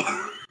 Travis.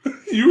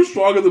 You're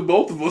stronger than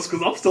both of us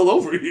because I'm still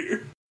over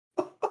here.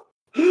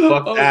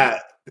 Fuck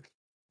that.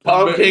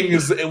 Tom King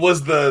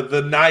was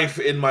the knife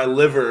in my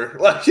liver.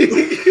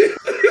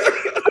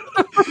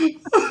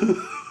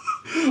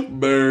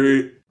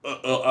 Barry,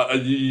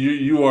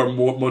 you are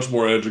much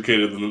more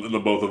educated than the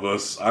both of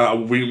us.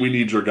 We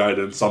need your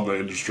guidance on the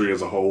industry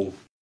as a whole.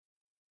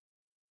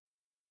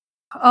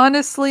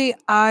 Honestly,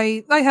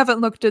 I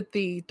haven't looked at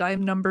the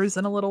dime numbers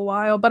in a little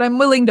while, but I'm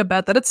willing to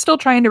bet that it's still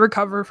trying to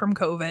recover from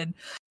COVID.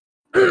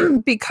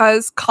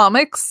 Because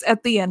comics,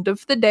 at the end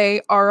of the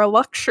day, are a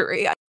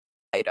luxury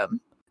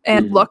item.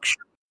 And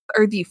luxuries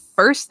are the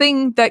first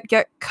thing that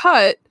get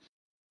cut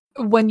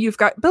when you've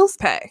got bills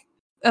to pay.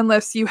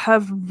 Unless you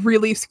have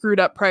really screwed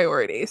up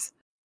priorities.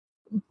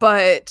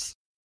 But,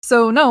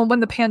 so no, when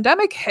the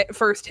pandemic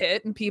first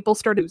hit and people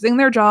started losing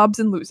their jobs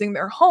and losing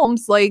their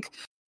homes, like,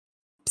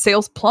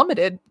 sales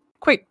plummeted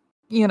quite,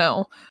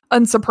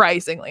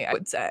 unsurprisingly, I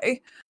would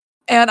say.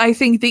 And I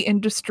think the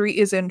industry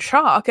is in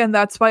shock, and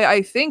that's why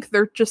I think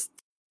they're just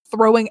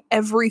throwing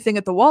everything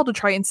at the wall to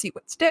try and see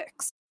what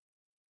sticks.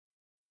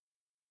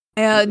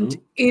 And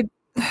it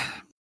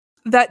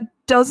that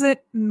doesn't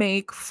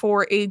make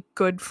for a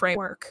good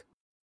framework.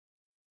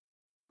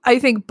 I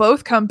think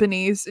both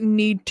companies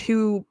need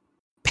to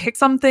pick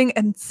something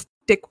and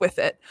stick with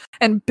it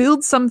and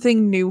build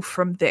something new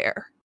from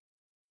there.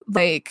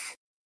 Like,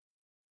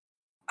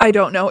 I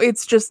don't know.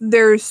 It's just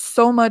there's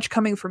so much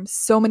coming from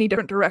so many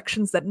different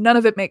directions that none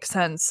of it makes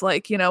sense.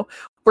 Like, you know,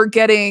 we're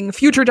getting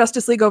future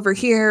Justice League over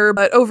here,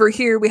 but over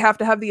here we have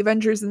to have the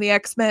Avengers and the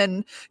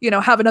X-Men, you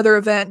know, have another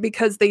event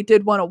because they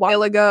did one a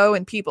while ago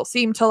and people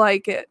seem to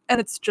like it.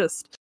 And it's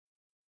just,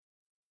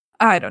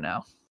 I don't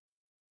know.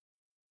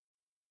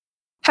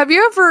 Have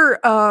you ever,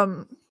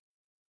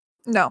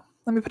 no,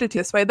 let me put it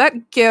this way.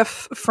 That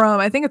GIF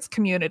from, I think it's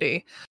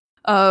Community,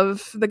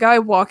 of the guy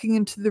walking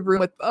into the room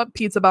with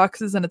pizza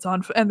boxes and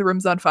and the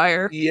room's on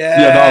fire.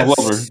 Yeah,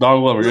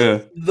 Donald Glover, yeah.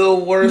 The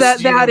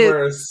worst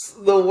universe.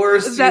 The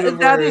worst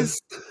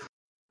universe.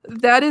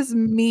 That is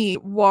me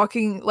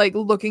walking, like,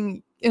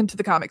 looking into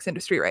the comics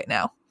industry right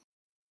now.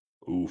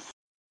 Oof.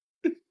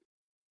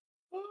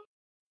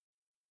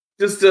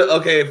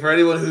 Okay, for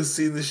anyone who's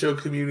seen the show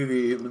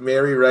Community,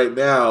 Mary right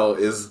now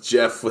is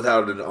Jeff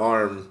without an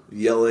arm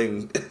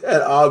yelling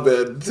at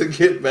Abed to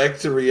get back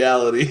to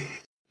reality.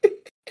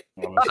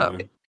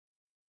 Honestly.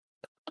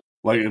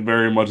 Like, it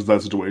very much is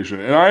that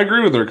situation. And I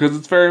agree with her, because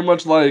it's very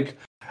much like,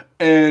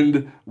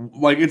 and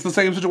like, it's the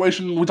same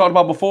situation we talked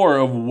about before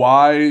of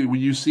why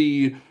you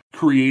see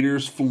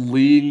creators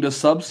fleeing to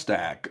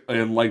Substack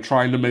and like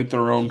trying to make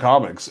their own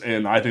comics.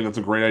 And I think that's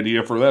a great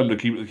idea for them to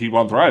keep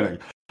on thriving.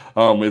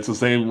 It's the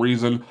same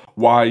reason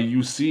why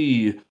you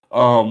see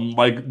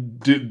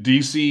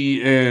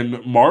DC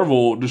and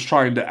Marvel just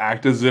trying to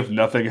act as if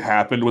nothing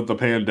happened with the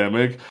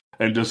pandemic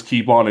and just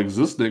keep on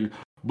existing.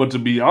 But to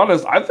be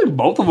honest, I think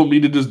both of them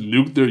need to just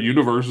nuke their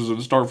universes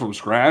and start from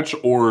scratch,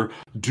 or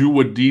do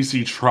what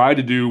DC tried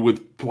to do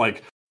with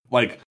like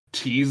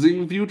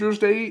teasing Future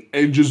State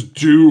and just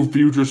do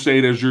Future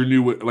State as your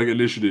new like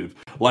initiative.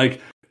 Like,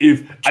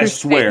 if I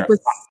swear, it was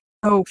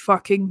so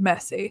fucking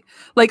messy.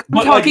 Like,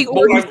 I'm talking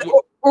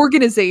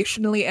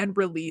organizationally and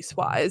release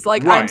wise.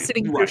 Like, right, I'm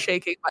sitting here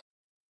shaking my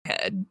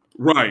head.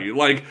 Right.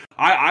 Like,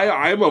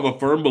 I'm of a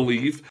firm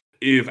belief,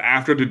 if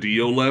after the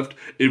deal left,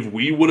 if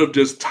we would have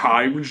just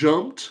time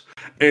jumped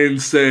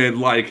and said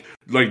like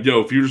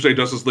yo, Future State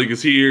Justice League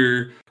is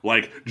here,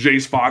 like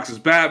Jace Fox is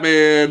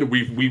Batman,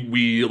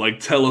 we like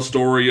tell a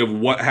story of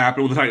what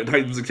happened with the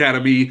Titans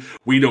Academy.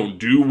 We don't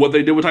do what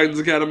they did with Titans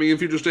Academy in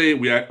Future State.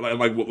 We act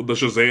like the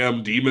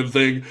Shazam demon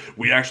thing.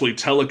 We actually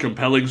tell a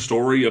compelling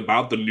story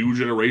about the new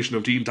generation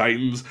of Teen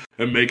Titans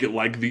and make it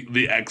like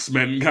the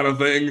X-Men kind of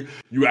thing.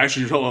 You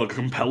actually tell a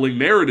compelling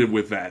narrative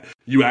with that.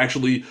 You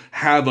actually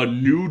have a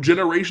new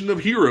generation of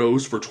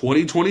heroes for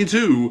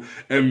 2022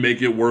 and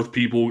make it worth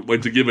people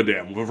like to give a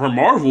damn. But for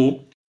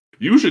Marvel,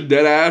 you should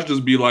deadass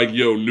just be like,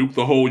 yo, nuke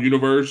the whole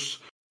universe,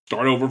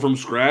 start over from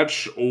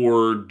scratch,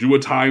 or do a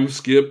time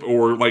skip,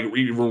 or like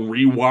even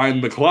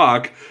rewind the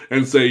clock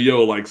and say,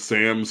 yo, like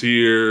Sam's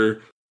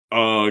here,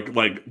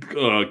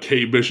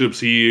 Kate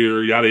Bishop's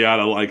here, yada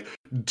yada. Like,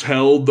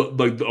 tell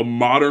a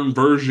modern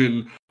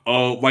version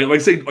of like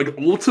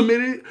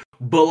ultimate it,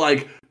 but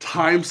like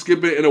time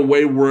skip it in a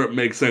way where it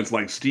makes sense.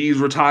 Like, Steve's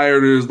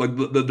retired as like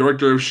the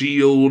director of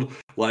S.H.I.E.L.D.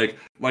 Like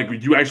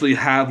you actually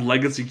have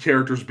legacy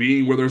characters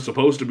being where they're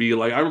supposed to be.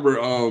 Like, I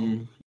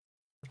remember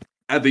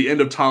at the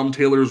end of Tom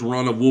Taylor's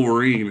run of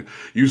Wolverine,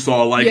 you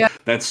saw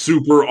that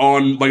super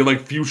on like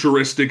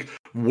futuristic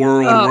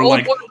world where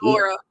like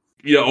Laura.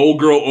 Yeah,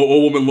 old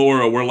woman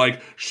Laura, where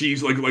like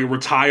she's like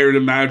retired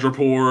in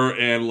Madripoor,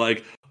 and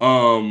like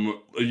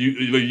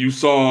you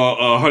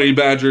saw Honey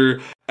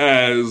Badger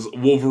as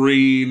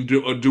Wolverine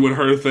doing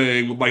her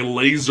thing with like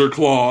laser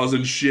claws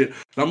and shit.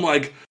 And I'm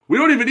like, we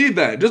don't even need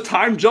that. Just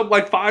time jump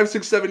like 5,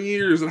 6, 7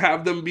 years and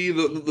have them be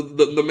the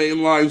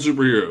mainline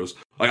superheroes.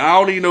 Like, I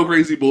don't need no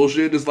crazy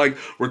bullshit. Just like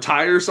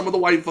retire some of the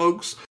white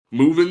folks,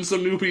 move in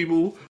some new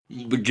people,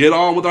 get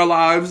on with our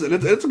lives, and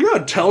it's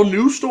good. Tell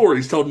new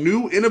stories, tell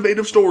new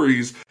innovative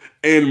stories,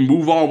 and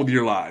move on with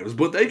your lives.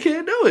 But they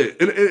can't do it,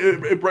 and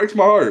it breaks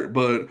my heart.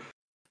 But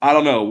I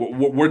don't know.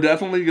 We're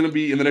definitely going to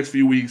be in the next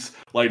few weeks.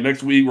 Like,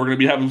 next week, we're going to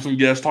be having some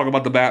guests talk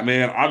about the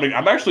Batman.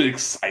 I'm actually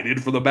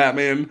excited for the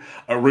Batman.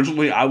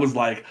 Originally, I was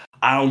like,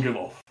 I don't give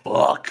a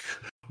fuck.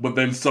 But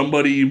then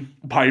somebody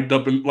piped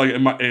up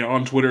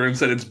on Twitter and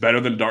said it's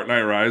better than Dark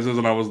Knight Rises,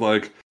 and I was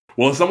like,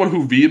 well, as someone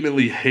who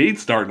vehemently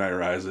hates Dark Knight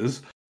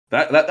Rises,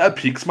 that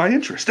piques my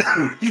interest.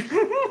 I'm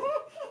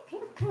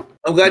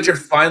glad you're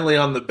finally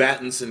on the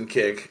Battinson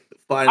kick.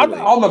 Finally.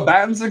 I'm on the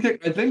Battinson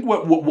kick. I think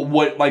what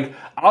like,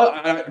 because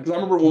I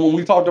remember when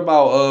we talked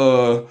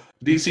about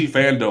DC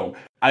Fandom,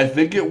 I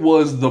think it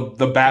was the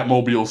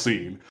Batmobile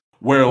scene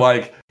where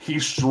like he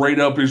straight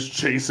up is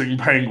chasing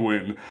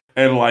Penguin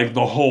and like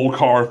the whole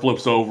car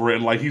flips over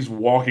and like he's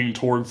walking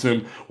towards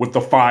him with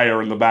the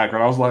fire in the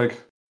background. I was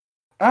like,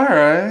 all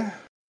right.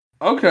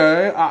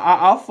 Okay,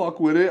 I'll fuck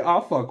with it.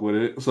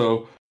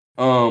 So,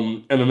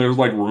 and then there's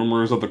like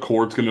rumors that the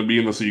Court's gonna be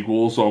in the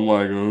sequel. So I'm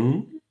like,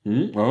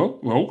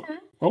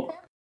 okay.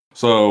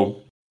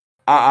 So,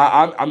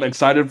 I'm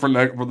excited for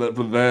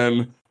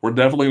then. We're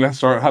definitely gonna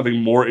start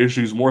having more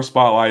issues, more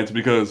spotlights,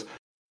 because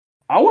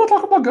I want to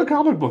talk about good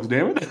comic books.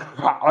 Damn it!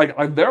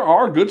 Like there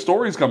are good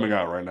stories coming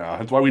out right now.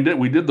 That's why we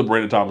did the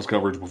Brandon Thomas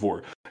coverage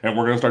before, and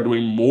we're gonna start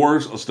doing more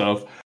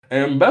stuff.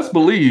 And best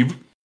believe,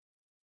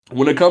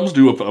 when it comes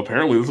to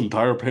apparently this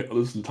entire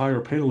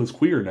panel is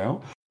queer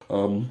now.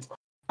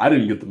 I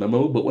didn't get the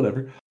memo, but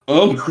whatever.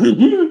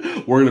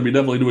 We're gonna be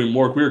definitely doing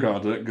more queer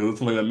content because it's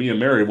something that me and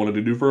Mary wanted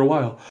to do for a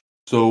while.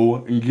 So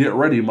get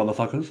ready,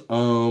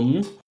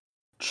 motherfuckers.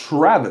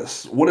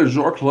 Travis, what is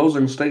your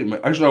closing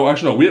statement?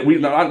 Actually, no. We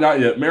not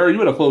yet. Mary, you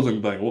had a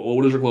closing thing.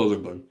 What is your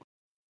closing thing?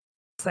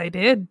 Yes, I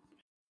did.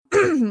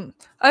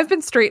 I've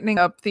been straightening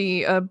up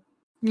the,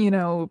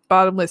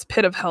 bottomless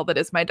pit of hell that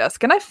is my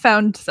desk, and I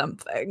found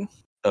something.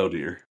 Oh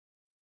dear.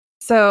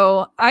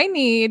 So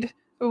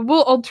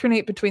we'll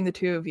alternate between the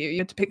two of you. You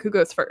have to pick who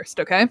goes first,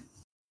 okay?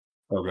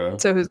 Okay.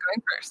 So who's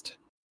going first?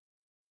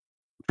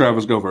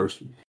 Travis, go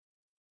first.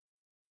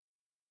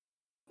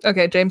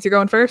 Okay, James, you're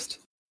going first?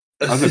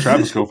 I said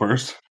Travis go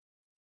first.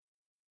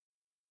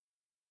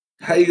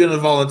 How you gonna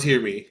volunteer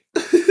me?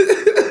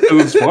 It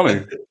was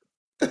funny.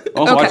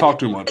 Also, Okay. I talk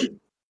too much.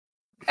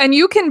 And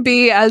you can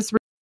be as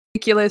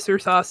ridiculous or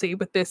saucy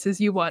with this as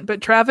you want,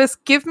 but Travis,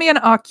 give me an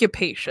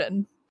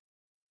occupation.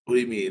 What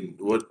do you mean?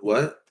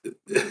 What?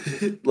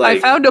 I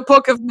found a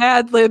book of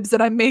Mad Libs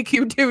and I make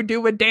you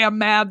do a damn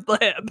Mad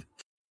Lib.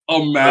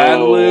 A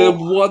Mad Lib?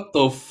 What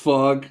the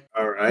fuck?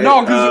 All right.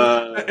 No,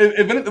 because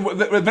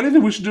if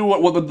anything, we should do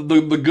what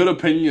the good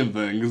opinion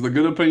thing. Because the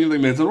good opinion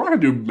thing, man, says we're gonna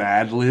do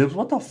Mad Libs.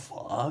 What the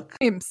fuck?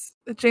 James,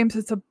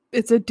 it's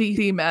a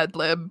DC Mad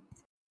Lib.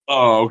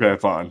 Oh, okay,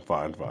 fine.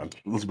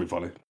 This will be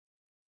funny.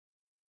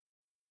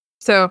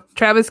 So,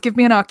 Travis, give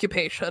me an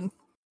occupation.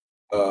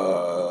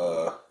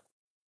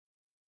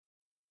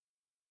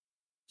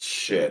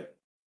 Shit.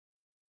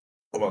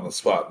 I'm on the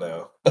spot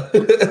now.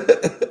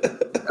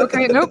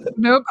 Okay,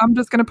 nope. I'm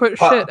just gonna put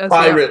shit as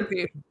pirate. the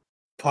occupation.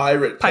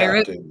 Pirate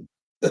captain.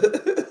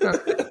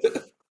 Okay.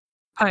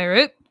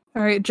 Pirate.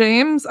 All right,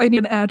 James, I need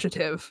an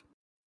adjective.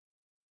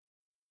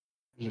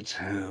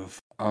 Adjective.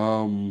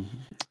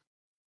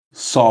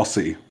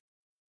 Saucy.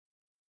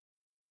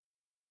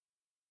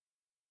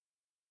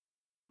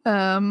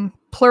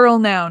 Plural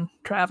noun,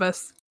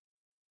 Travis.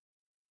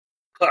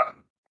 I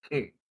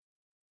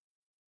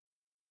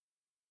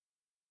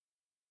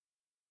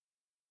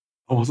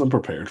wasn't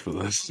prepared for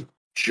this.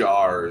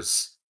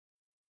 Jars.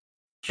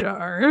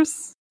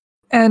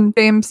 And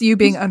James, you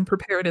being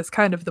unprepared is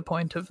kind of the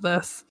point of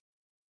this.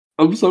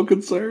 I'm so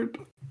concerned.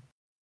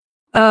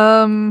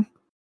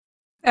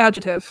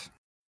 Adjective.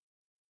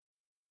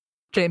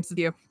 James, it's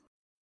you.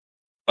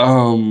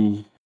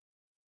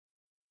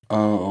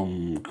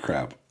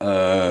 Crap.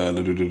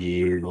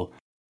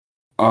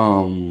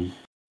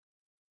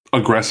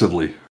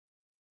 Aggressively.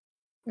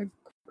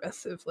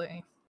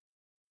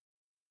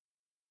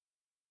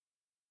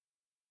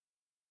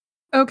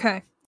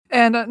 Okay.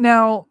 And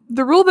now,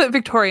 the rule that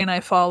Victoria and I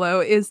follow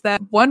is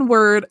that one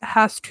word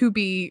has to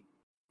be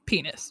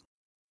penis.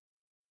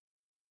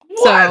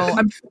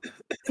 What?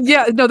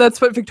 So,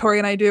 that's what Victoria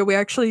and I do. We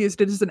actually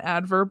used it as an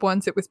adverb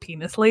once. It was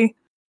penisly.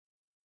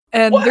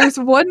 And What? there's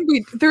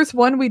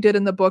one we did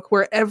in the book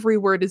where every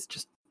word is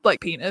just like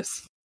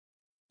penis.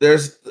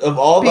 There's of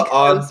all the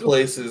odd Because-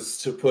 places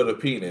to put a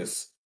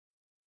penis.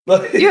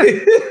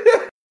 Yeah.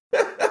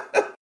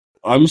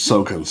 I'm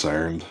so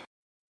concerned.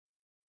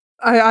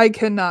 I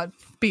cannot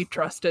be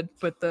trusted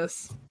with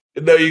this.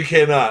 No, you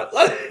cannot.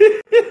 All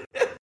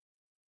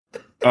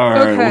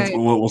right, Okay.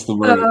 what's the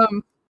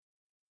verb?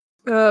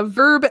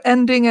 Verb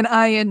ending in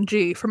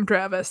ing from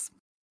Travis.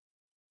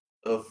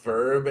 A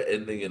verb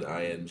ending in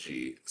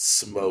ing.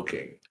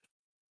 Smoking.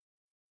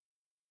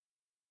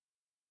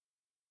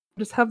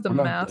 Just have the I'm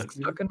not mask done.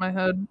 stuck in my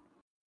head.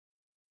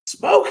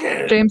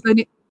 Smoking. James,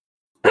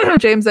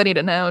 I need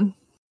a noun.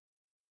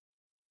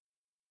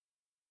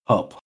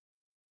 Up.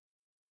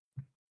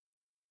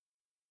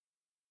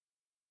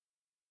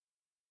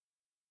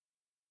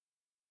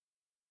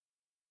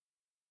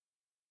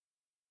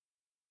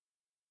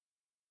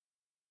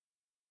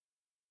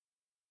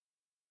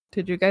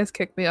 Did you guys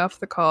kick me off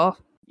the call?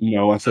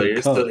 No, I So said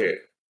you're cup. still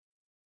here.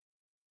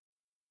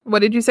 What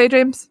did you say,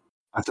 James?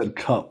 I said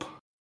cup.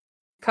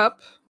 Cup.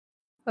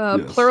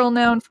 Yes. Plural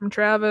noun from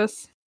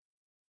Travis.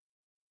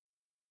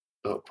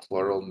 Oh,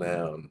 plural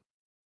noun.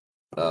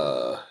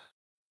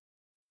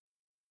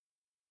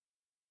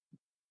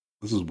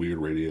 This is weird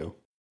radio.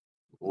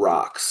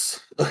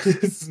 Rocks.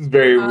 This is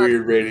very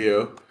weird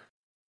radio.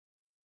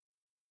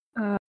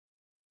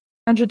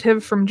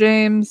 Adjective from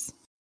James.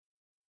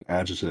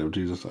 Adjective,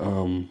 Jesus.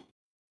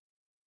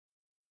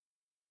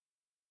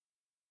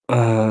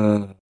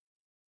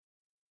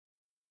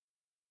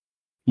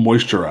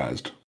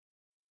 Moisturized.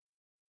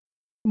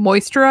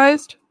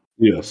 Moisturized.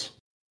 Yes.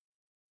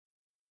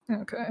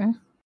 Okay.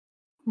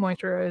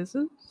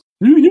 Moisturizes.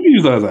 You can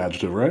use that as an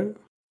adjective, right?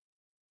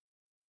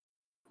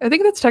 I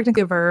think that's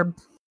technically a verb.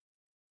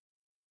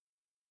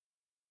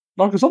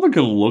 No, because something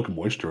can look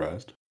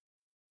moisturized.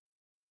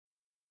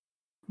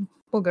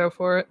 We'll go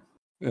for it.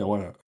 Yeah,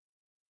 why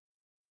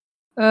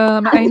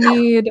not? I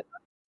need.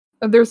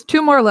 There's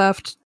 2 more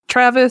left.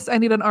 Travis, I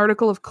need an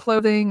article of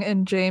clothing,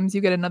 and James,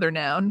 you get another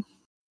noun.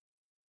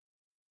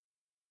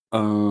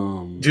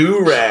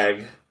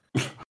 Do-rag.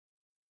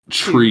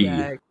 Tree.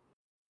 Do-rag.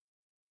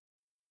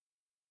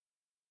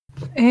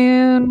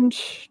 And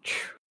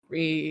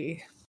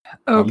tree.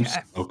 Okay.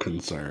 I'm so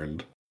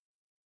concerned.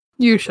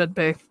 You should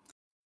be.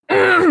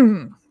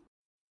 Okay,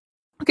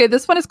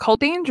 this one is called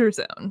Danger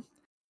Zone.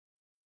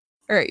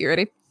 All right, you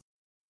ready?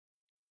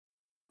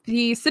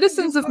 The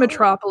citizens of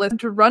Metropolis had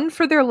to run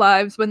for their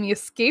lives when the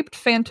escaped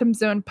Phantom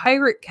Zone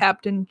pirate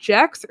captain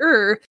Jax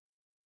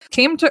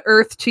came to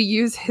Earth to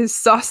use his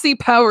saucy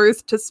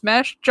powers to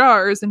smash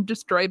jars and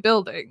destroy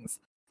buildings.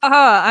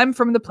 Aha, I'm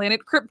from the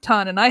planet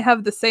Krypton and I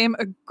have the same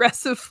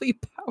aggressive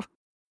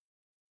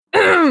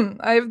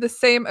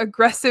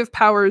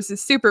powers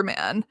as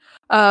Superman,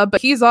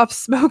 but he's off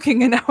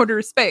smoking in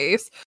outer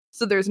space,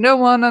 so there's no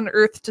one on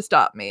Earth to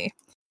stop me.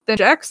 Then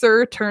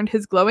Jaxer turned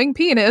his glowing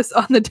penis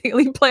on the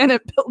Daily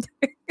Planet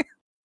building.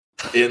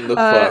 In the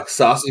fuck.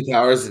 Saucy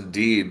powers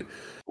indeed.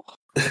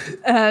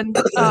 And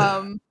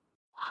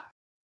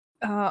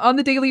on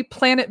the Daily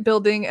Planet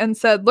building and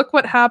said, "Look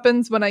what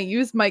happens when I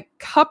use my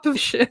cup of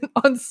shit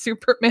on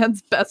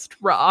Superman's best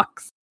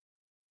rocks."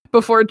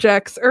 Before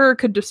Jax-Ur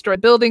could destroy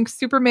buildings,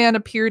 Superman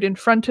appeared in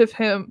front of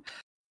him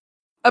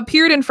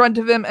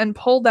and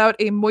pulled out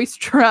a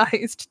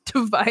moisturized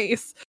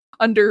device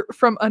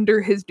from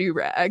under his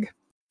do-rag.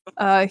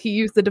 He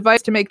used the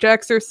device to make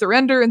Jax-Ur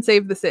surrender and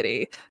save the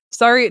city.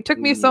 Sorry it took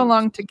me so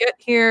long to get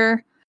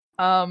here,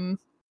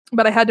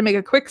 but I had to make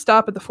a quick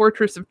stop at the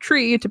Fortress of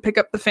Tree to pick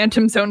up the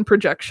Phantom Zone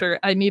projector.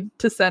 I needed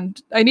to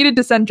send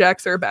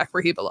Jax-Ur back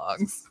where he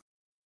belongs.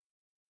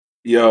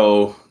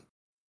 Yo.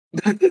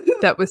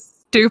 That was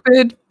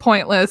stupid,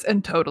 pointless,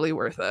 and totally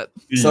worth it.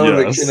 Some of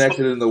it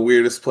connected in the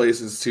weirdest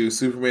places too.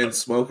 Superman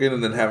smoking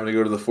and then having to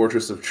go to the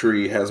Fortress of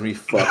Tree has me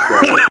fucked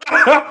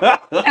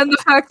up. And the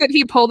fact that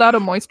he pulled out a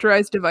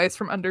moisturized device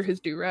from under his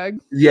do-rag.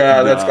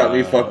 Yeah, that's got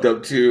me fucked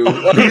up too.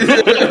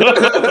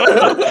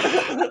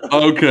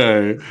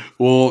 Okay,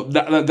 well,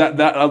 that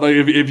like,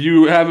 if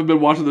you haven't been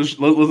watching this,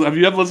 if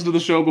you haven't listened to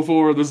the show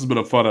before, this has been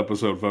a fun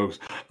episode, folks.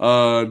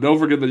 Don't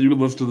forget that you can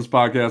listen to this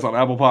podcast on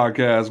Apple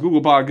Podcasts,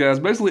 Google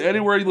Podcasts, basically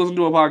anywhere you listen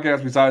to a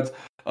podcast besides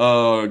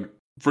not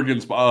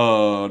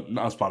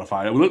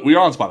Spotify. We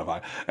are on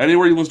Spotify.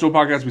 Anywhere you listen to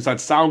a podcast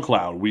besides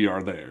SoundCloud, we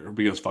are there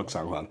because fuck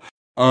SoundCloud.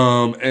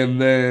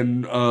 And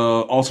then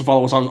also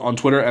follow us on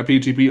Twitter at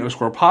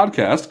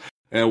PTP_podcast.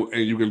 And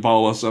you can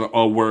follow us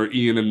where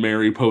Ian and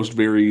Mary post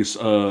various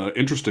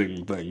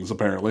interesting things,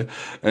 apparently.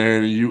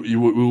 And we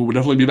will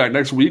definitely be back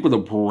next week with a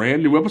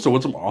brand new episode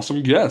with some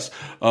awesome guests.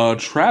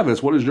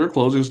 Travis, what is your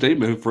closing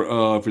statement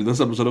for this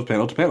episode of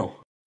Panel to Panel?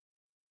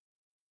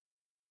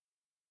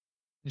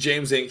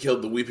 James ain't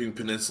killed the Weeping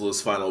Peninsula's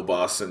final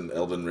boss in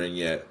Elden Ring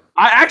yet.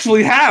 I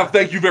actually have,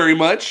 thank you very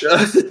much.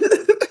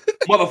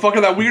 Motherfucker,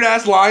 that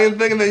weird-ass lion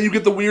thing, and then you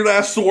get the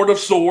weird-ass sword of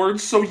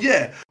swords, so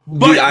yeah.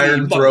 The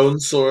Iron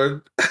Throne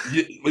sword.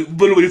 Yeah,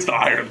 literally, it's the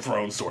Iron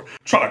Throne sword.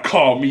 Trying to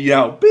call me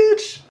out,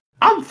 bitch.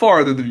 I'm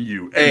farther than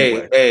you.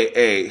 Anyway.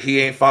 Hey,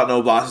 he ain't fought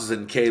no bosses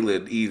in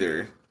Caelid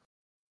either.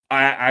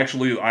 I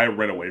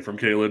ran away from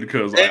Caelid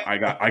because I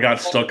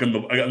got stuck in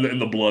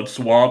the blood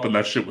swamp, and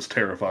that shit was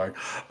terrifying.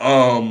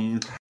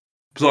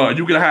 So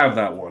you can have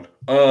that one.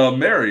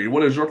 Mary,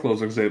 what is your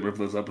closing statement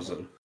for this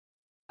episode?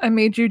 I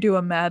made you do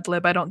a Mad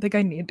Lib. I don't think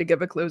I need to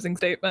give a closing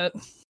statement.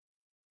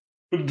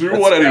 Do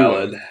what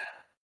anyway.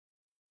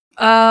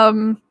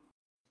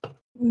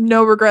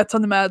 No regrets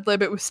on the Mad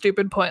Lib. It was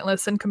stupid,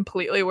 pointless, and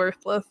completely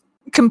worthless.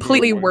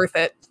 Completely worth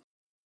it.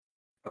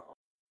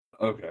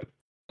 Okay.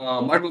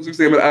 My closing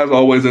statement, as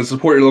always, is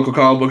support your local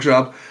comic book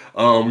shop.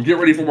 Get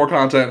ready for more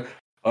content.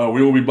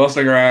 We will be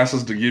busting our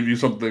asses to give you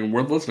something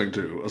worth listening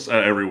to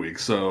every week.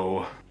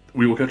 So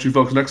we will catch you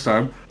folks next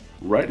time,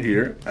 right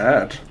here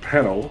at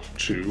Panel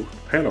to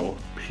Panel.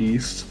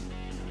 Peace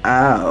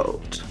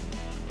out.